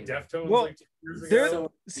toured with Deftones like 2 years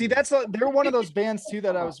ago. They're one of those bands too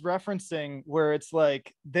that I was referencing where it's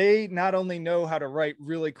like they not only know how to write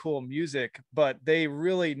really cool music, but they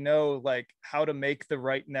really know like how to make the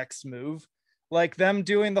right next move. Like them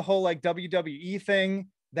doing the whole like WWE thing,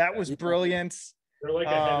 that was brilliant. They're like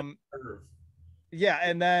yeah,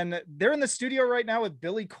 and then they're in the studio right now with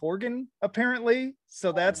Billy Corgan apparently,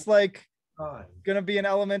 so that's like gonna be an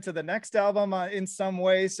element of the next album in some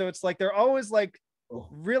way. So it's like they're always like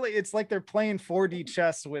really, it's like they're playing 4D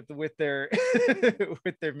chess with their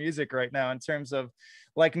with their music right now in terms of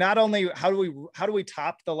like not only how do we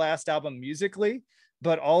top the last album musically,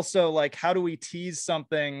 but also like how do we tease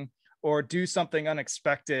something or do something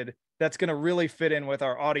unexpected that's going to really fit in with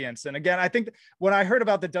our audience. And again, I think when I heard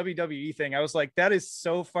about the WWE thing, I was like, that is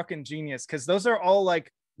so fucking genius, because those are all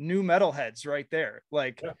like new metal heads right there,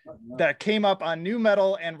 like that came up on new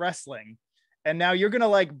metal and wrestling, and now you're gonna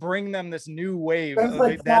like bring them this new wave of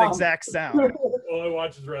like that exact sound. All I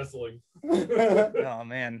watch is wrestling. Oh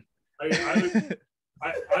man.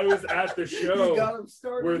 I was at the show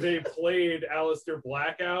where they played Alistair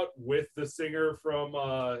Blackout with the singer from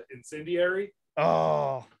Incendiary.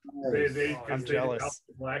 Oh, I'm jealous.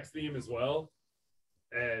 The Black's theme as well,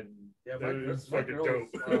 and yeah, it was fucking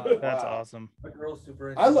dope. That's awesome. My girl's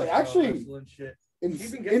super. I like actually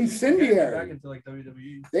Incendiary. Back into like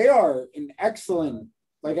WWE. They are an excellent.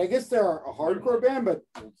 Like I guess they're a hardcore band, but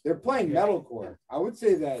they're playing metalcore. I would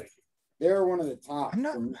say that they're one of the top.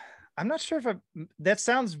 I'm not sure if that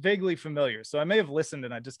sounds vaguely familiar, so I may have listened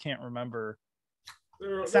and I just can't remember.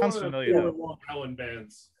 It sounds familiar though. Long Island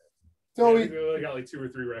bands. So they got like 2 or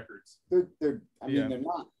 3 records. They're I mean they're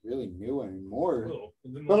not really new anymore. Cool.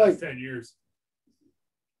 Within the last 10 years.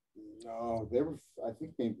 No, they were. I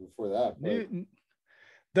think maybe before that.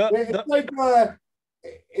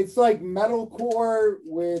 It's like metalcore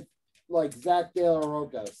with like Zach De La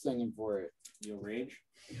Rocha singing for it. You'll rage.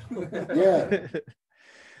 Yeah.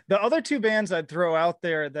 The other 2 bands I'd throw out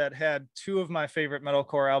there that had 2 of my favorite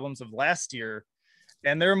metalcore albums of last year,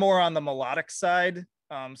 and they're more on the melodic side.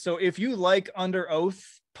 So if you like Under Oath,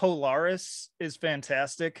 Polaris is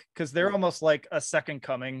fantastic because they're almost like a second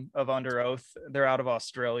coming of Under Oath. They're out of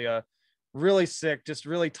Australia. really sick, just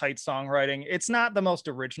really tight songwriting. It's not the most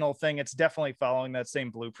original thing. It's definitely following that same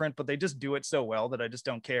blueprint, but they just do it so well that I just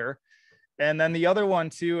don't care. And then the other one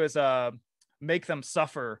too is Make Them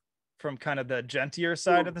Suffer, from kind of the gentler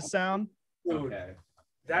side of the sound. Okay.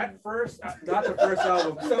 That first, not the first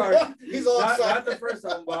album. Sorry, He's all not the first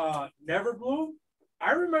album. Never Bloom.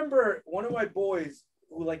 I remember one of my boys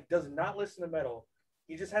who like does not listen to metal.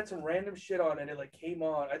 He just had some random shit on, and it like came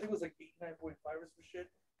on. I think it was like 89.5 or some shit,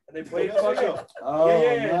 and they played fucking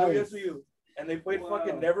Nice. and they played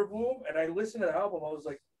fucking Never Bloom, and I listened to the album. I was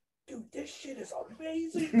like, dude, this shit is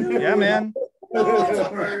amazing, dude. Yeah, man.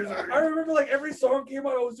 I remember like every song came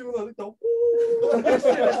out, I was doing like the woo, this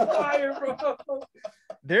shit is fire, bro.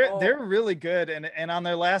 They're really good, and on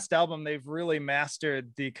their last album they've really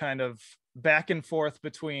mastered the kind of back and forth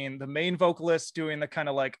between the main vocalist doing the kind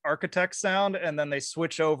of like architect sound, and then they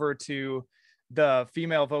switch over to the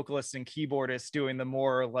female vocalist and keyboardist doing the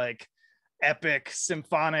more like epic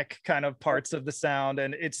symphonic kind of parts of the sound,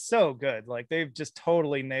 and it's so good. Like they've just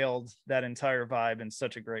totally nailed that entire vibe in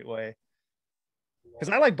such a great way.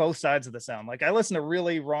 Because I like both sides of the sound. Like I listen to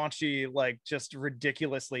really raunchy, like just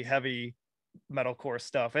ridiculously heavy metalcore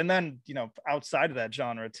stuff, and then outside of that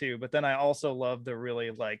genre too. But then I also love the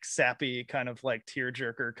really like sappy kind of like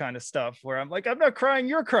tearjerker kind of stuff where I'm like, I'm not crying,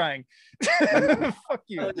 you're crying. Fuck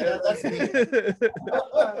you. Yeah, that's me.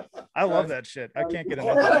 I love that shit. I can't get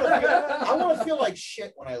enough. I want to feel like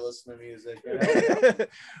shit when I listen to music.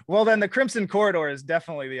 Well, then the Crimson Corridor is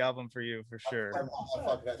definitely the album for you for sure.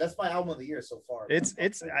 That's my album of the year so far.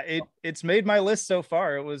 It's made my list so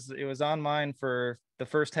far. It was on mine for the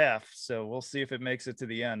first half, so we'll see if it makes it to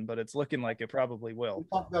the end, but it's looking like it probably will. We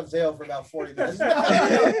talked about Zayo for about 40 minutes.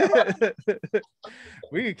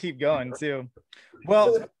 We could keep going too.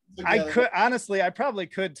 Well, I probably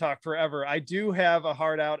could talk forever. I do have a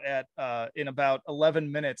hard out at in about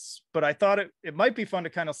 11 minutes, but I thought it might be fun to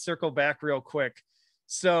kind of circle back real quick.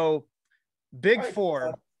 So Big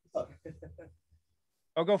Four.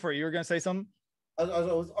 I'll go for it. You were going to say something?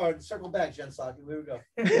 Circle back, Jen Psaki. Here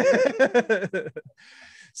we go.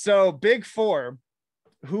 So Big Four,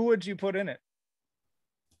 who would you put in it?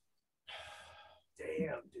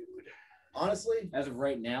 Damn, dude. Honestly, as of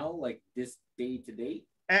right now, like this day to date,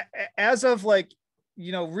 as of like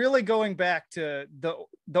really going back to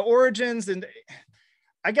the origins, and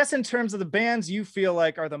I guess in terms of the bands you feel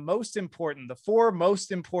like are the most important, the four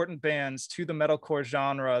most important bands to the metalcore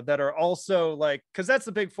genre that are also like, because that's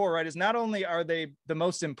the Big Four, right? Is not only are they the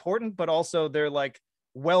most important, but also they're like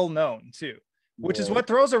well known too, which is what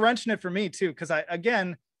throws a wrench in it for me too. Because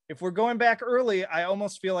if we're going back early, I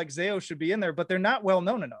almost feel like Zayo should be in there, but they're not well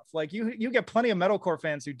known enough. Like you get plenty of metalcore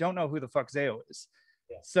fans who don't know who the fuck Zayo is.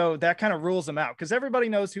 Yeah. So that kind of rules them out, because everybody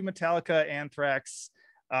knows who Metallica, Anthrax,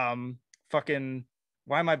 fucking,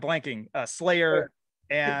 why am I blanking? Slayer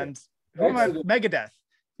and Megadeth.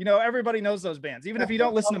 Everybody knows those bands. Even if you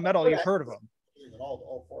don't listen to metal, you've heard of them.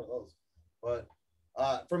 All four of those. But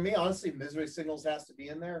for me, honestly, Misery Signals has to be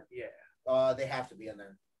in there. Yeah. They have to be in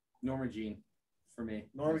there. Norma Jean, for me.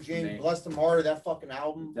 Norma Jean, Bless the Martyr, that fucking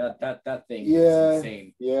album. That thing. Yeah. Is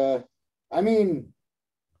insane. Yeah. I mean,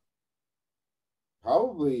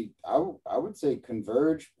 probably I would say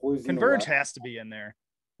Converge. Converge has to be in there.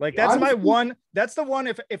 Like that's my one. That's the one.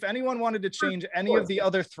 If anyone wanted to change any of the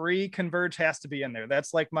other three, Converge has to be in there.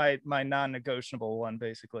 That's like my non-negotiable one,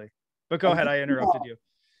 basically. But go ahead. I interrupted you.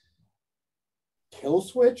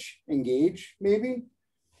 Killswitch, Engage, maybe,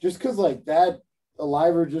 just because like that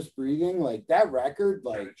Alive or Just Breathing, like that record,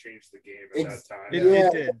 like changed the game at that time.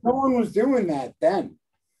 It did. No one was doing that then,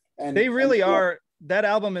 and they really are. That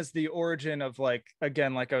album is the origin of, like,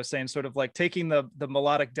 again, like I was saying, sort of like taking the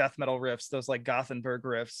melodic death metal riffs, those like Gothenburg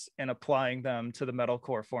riffs, and applying them to the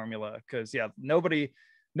metalcore formula. Because nobody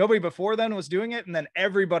before then was doing it, and then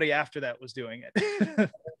everybody after that was doing it.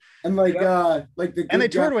 And and they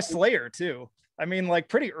toured with Slayer too. I mean, like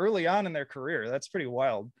pretty early on in their career. That's pretty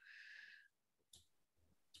wild.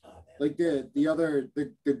 Like the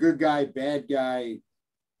good guy, bad guy,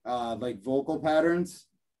 like vocal patterns.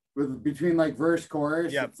 Between like verse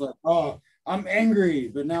chorus, It's like, oh, I'm angry,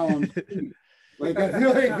 but now I'm like, I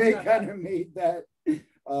feel like they kind of made that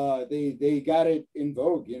they got it in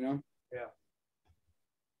vogue, Yeah.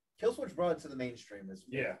 Killswitch brought it to the mainstream.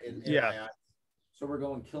 In yeah. my eyes. So we're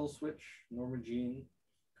going Killswitch, Norma Jean,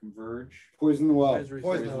 Converge, Poison the Well.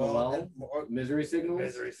 Poison the Well. Misery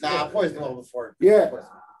Signals. Nah, Poison the Well before. Yeah.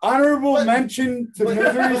 Honorable mention to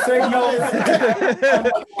Misery Signals.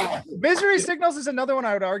 Misery Signals is another one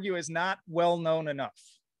I would argue is not well known enough.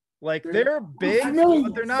 Like they're big,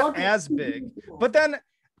 but they're not as big. But then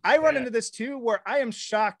I run into this too, where I am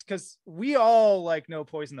shocked because we all like know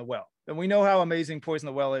Poison the Well. and we know how amazing Poison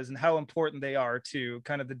the Well is and how important they are to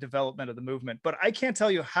kind of the development of the movement. But I can't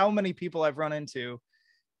tell you how many people I've run into,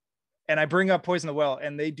 and I bring up Poison the Well,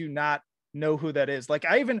 and they do not know who that is. Like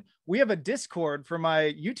we have a Discord for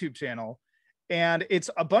my YouTube channel, and it's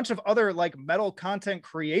a bunch of other like metal content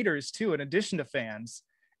creators too, in addition to fans.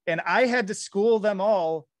 And I had to school them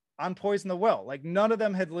all on Poison the Well. Like none of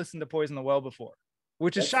them had listened to Poison the Well before,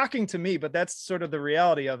 which is shocking to me, but that's sort of the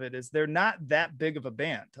reality of it, is they're not that big of a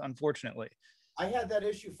band, unfortunately. I had that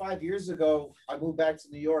issue 5 years ago. I moved back to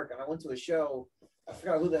New York and I went to a show. I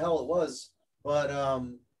forgot who the hell it was, but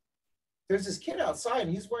there's this kid outside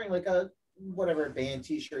and he's wearing like a whatever band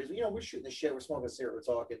t-shirt. You know, we're shooting the shit, we're smoking a cigarette, we're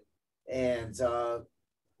talking. And I'm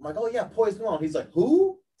like, oh yeah, Poison Well. And he's like,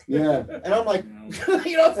 who? Yeah. And I'm like,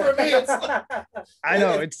 you know, for me, it's like, I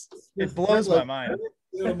know it blows my mind.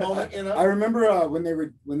 Moment, you know? I remember when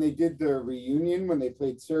they did the reunion, when they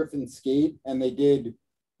played Surf and Skate, and they did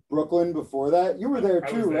Brooklyn before that. You were there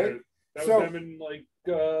too, right? That So- was them in like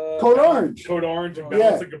Code Orange. Code Orange and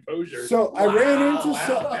Balance and Composure. So I ran into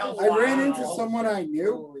someone I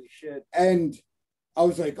knew, Holy shit. and I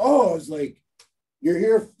was like, you're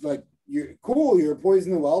here, like, you're cool, you're a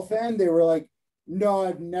Poison the Well fan. They were like, no,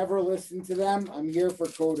 I've never listened to them. I'm here for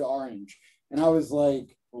Code Orange. And I was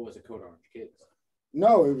like, What was it, Code Orange Kids?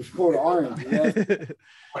 no, it was Code Orange. Yeah.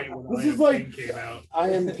 Right when This I is Am like- King came out. I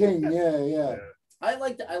Am King. Yeah. I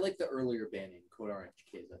like the earlier band name, Code Orange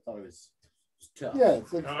Kids. I thought it was tough. Yeah.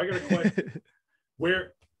 It's like, Now I got a question.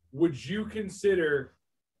 Where would you consider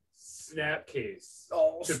Snapcase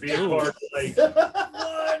to be a part of, like,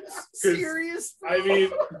 What? Serious? I mean,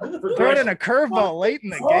 Throwing in a curveball late in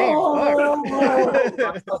the game.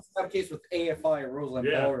 Fuck. Snapcase with AFI and Roseland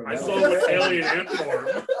yeah, Ballroom. I saw it with Alien Ant Farm.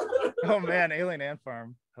 Oh man, Alien Ant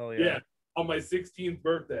Farm. Hell yeah. Yeah, on my 16th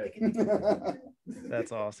birthday.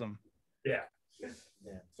 That's awesome. Yeah. Yeah.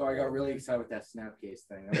 So I got really excited with that Snapcase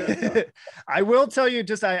thing. That was I will tell you,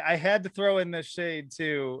 just I had to throw in this shade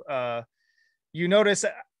too. You notice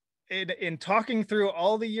in talking through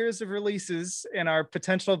all the years of releases and our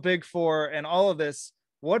potential big four and all of this,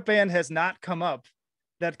 what band has not come up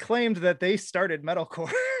that claimed that they started metalcore?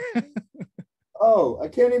 oh, I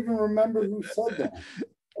can't even remember who said that.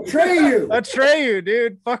 Atreyu. Atreyu,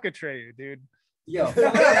 dude. Fuck Atreyu, dude. Yo.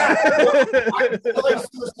 I like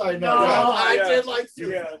Suicide Note. I did like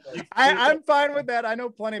Suicide Note. I'm fine with that. I know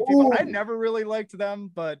plenty of people. I never really liked them,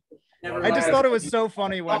 but I just thought it was so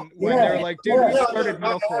funny when they were like, dude, we started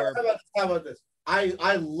metalcore. How about this?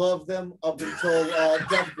 I love them up until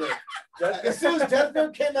Death Grip. As soon as Death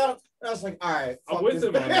Grip came out, I was like, all right. I'm with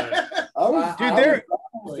them on that. Dude, they're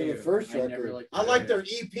the first record. I like their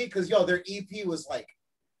EP because their EP was like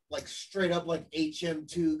straight up like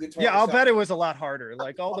HM2 guitar. Yeah, I'll bet it was a lot harder.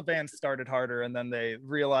 Like all the bands started harder and then they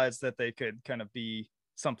realized that they could kind of be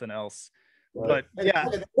something else. But yeah,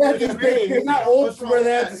 they're not old to where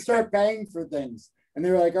they have to start paying for things. And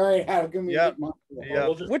they were like, all right, how can we get money? Yeah,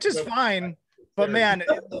 which is fine. But man,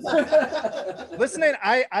 listening,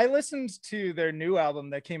 I listened to their new album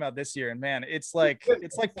that came out this year, and man, it's like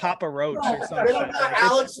Papa Roach or something.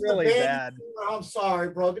 Alex, it's really bad. I'm sorry,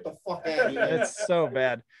 bro. Get the fuck out of here. It's so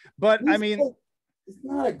bad. But I mean, he's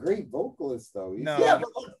not a great vocalist though. No. Yeah, but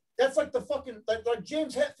look, that's like the fucking like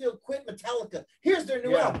James Hetfield quit Metallica. Here's their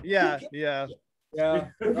new album. Yeah. I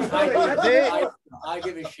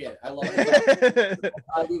give a shit. I love it.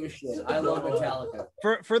 I give a shit. I love Metallica.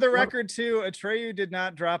 For the record too, Atreyu did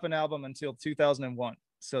not drop an album until 2001,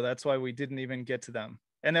 so that's why we didn't even get to them.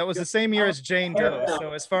 And that was the same year as Jane Doe.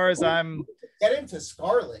 So as far as I'm get into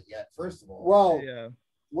Scarlet yet, first of all. Well, yeah.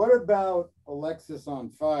 What about Alexis on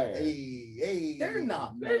Fire? Hey. They're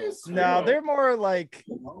not metal. No, they're more like.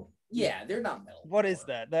 Yeah, they're not metal. What is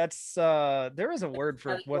that? That's there is a word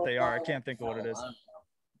for what they are. I can't think of what it is.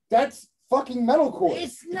 That's fucking metalcore.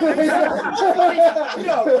 It's not.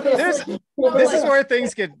 This is where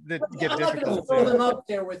things get I'm not difficult. gonna throw them up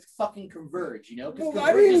there with fucking Converge, you know? Well,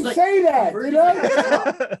 I didn't say that, did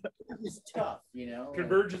I? It's tough, you know?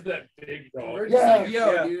 Converge is that big dog. Converge Yeah. is like,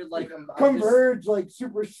 yo, Yeah. dude, like I'm Converge, like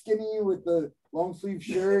super skinny with the long sleeve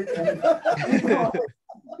shirt. And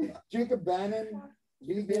Jacob Bannon.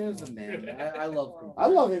 Jacob Bannon's a man. I love Converge. I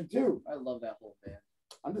love him too. I love that whole band.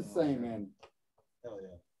 I'm just saying, man. Hell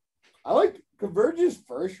yeah. I like Converge's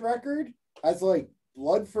first record has like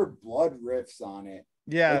blood for blood riffs on it.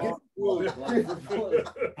 Yeah, I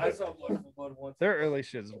saw Blood for Blood once. their early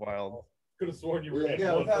shit is wild. Could have sworn you were in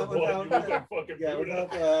Yeah, blood for blood. You without- look like fucking Yeah, Buddha.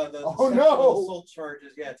 without the Oh, sexual no. assault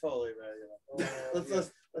charges. Yeah, totally, man.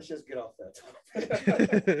 Let's just get off that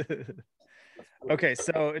topic. Okay,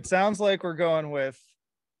 so it sounds like we're going with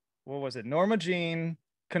what was it? Norma Jean,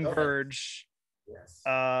 Converge,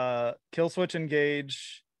 Yes. Kill Switch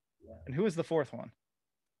Engage, Yeah. and who was the fourth one?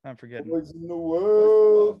 I'm forgetting. Boys in the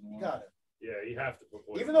world. You got it. Yeah, you have to put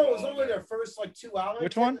Poison Even though it was in the only Well their first like 2 albums.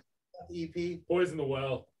 Which one? The EP. Poison the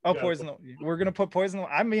Well. Oh, You gotta Poison. put- We're gonna put Poison.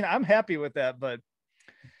 I mean, I'm happy with that, but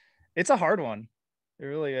it's a hard one. It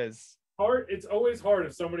really is. Hard. It's always hard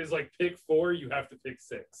if somebody's like pick 4, you have to pick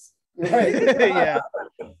 6. Right. Yeah.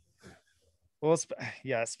 Well,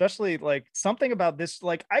 yeah, especially like something about this.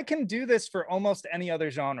 Like, I can do this for almost any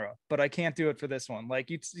other genre, but I can't do it for this one. Like,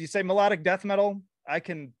 you say melodic death metal, I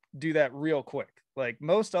can do that real quick. Like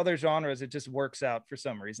most other genres, it just works out for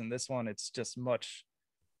some reason. This one, it's just much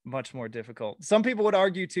more difficult. Some people would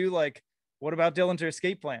argue too, like, what about Dillinger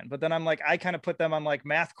Escape Plan? But then I'm like, I kind of put them on like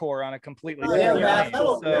mathcore on a completely Yeah, different math range.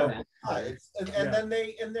 metal. So, And then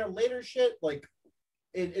they in their later shit, like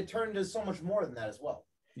it turned into so much more than that as well.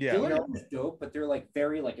 yeah. Dillinger was dope, but they're like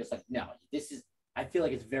very like it's like no, this is. I feel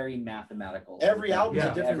like it's very mathematical. Every album is a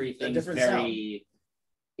different- Everything's different very.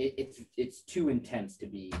 It's too intense to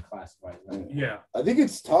be classified. As metal. Yeah. I think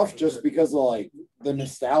it's tough just because of like the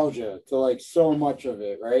nostalgia to like so much of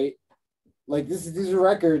it, right? Like these are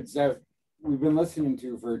records that we've been listening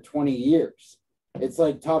to for 20 years. It's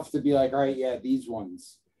like tough to be like, all right, yeah, these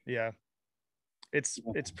ones. Yeah. It's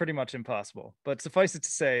pretty much impossible. But suffice it to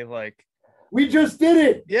say, like, We just did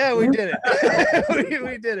it. yeah, we did it.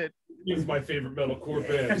 we did it. He's my favorite metalcore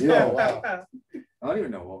band. Yeah, wow. I don't even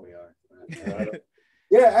know what we are.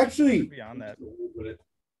 Yeah, actually, Beyond that.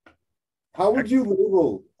 how would you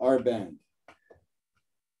label our band?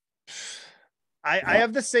 I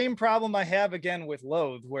have the same problem I have again with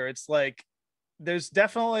Loathe, where it's like there's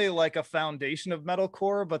definitely like a foundation of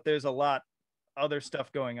metalcore, but there's a lot other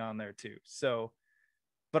stuff going on there too. So,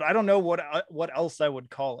 but I don't know what else I would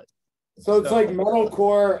call it. So it's like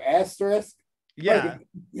metalcore asterisk. Yeah,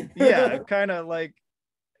 yeah, kind of like,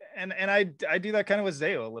 and I do that kind of with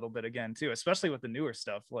Zayo a little bit again too, especially with the newer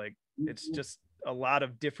stuff. Like it's just a lot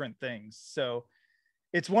of different things. So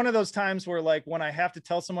it's one of those times where like when I have to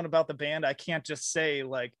tell someone about the band, I can't just say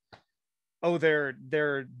like, oh, they're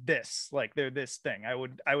this, like they're this thing. I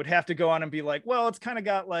would have to go on and be like, well, it's kind of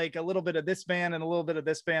got like a little bit of this band and a little bit of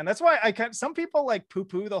this band. That's why some people like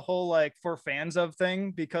poo-poo the whole like for fans of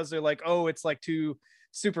thing, because they're like, oh, it's like too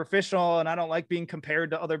superficial and I don't like being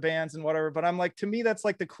compared to other bands and whatever. But I'm like, to me, that's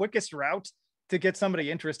like the quickest route to get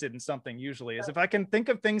somebody interested in something usually is if I can think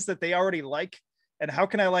of things that they already like and how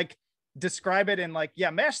can I like describe it and like, yeah,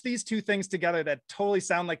 mash these two things together that totally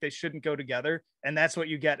sound like they shouldn't go together. And that's what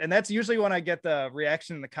you get. And that's usually when I get the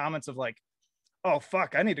reaction in the comments of like, oh,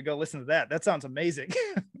 fuck, I need to go listen to that. That sounds amazing.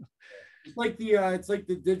 It's like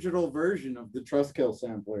the digital version of the Trustkill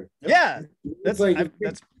sampler. Yeah, that's like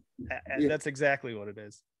that's exactly what it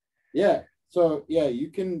is. Yeah. So yeah,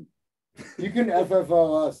 you can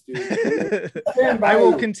FFO us, dude. I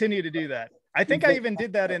will continue to do that. I think I even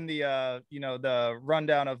did that in the the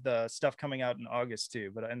rundown of the stuff coming out in August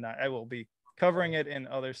too, but I will be covering it in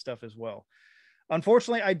other stuff as well.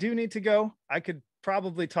 Unfortunately, I do need to go. I could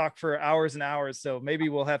probably talk for hours and hours, so maybe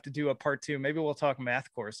we'll have to do a part 2. Maybe we'll talk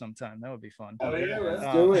mathcore sometime. That would be fun. Oh, yeah,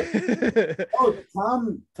 let's do it. Oh,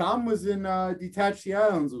 Tom was in Detach the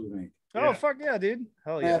Islands with me. Oh, Yeah. fuck yeah, dude.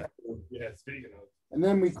 Hell yeah. Yeah, speaking of. And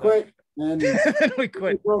then we quit and We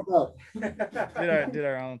quit. we broke up. Did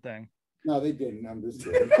our own thing. No, they didn't. I'm just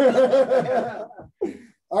kidding.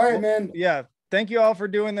 All right, man. Yeah. Thank you all for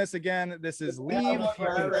doing this again. This is Leave. You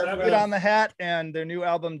can get on the hat, and their new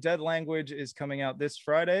album Dead Language is coming out this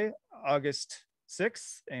Friday, August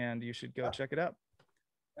 6th, and you should go check it out.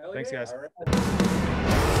 Thanks, guys. All right.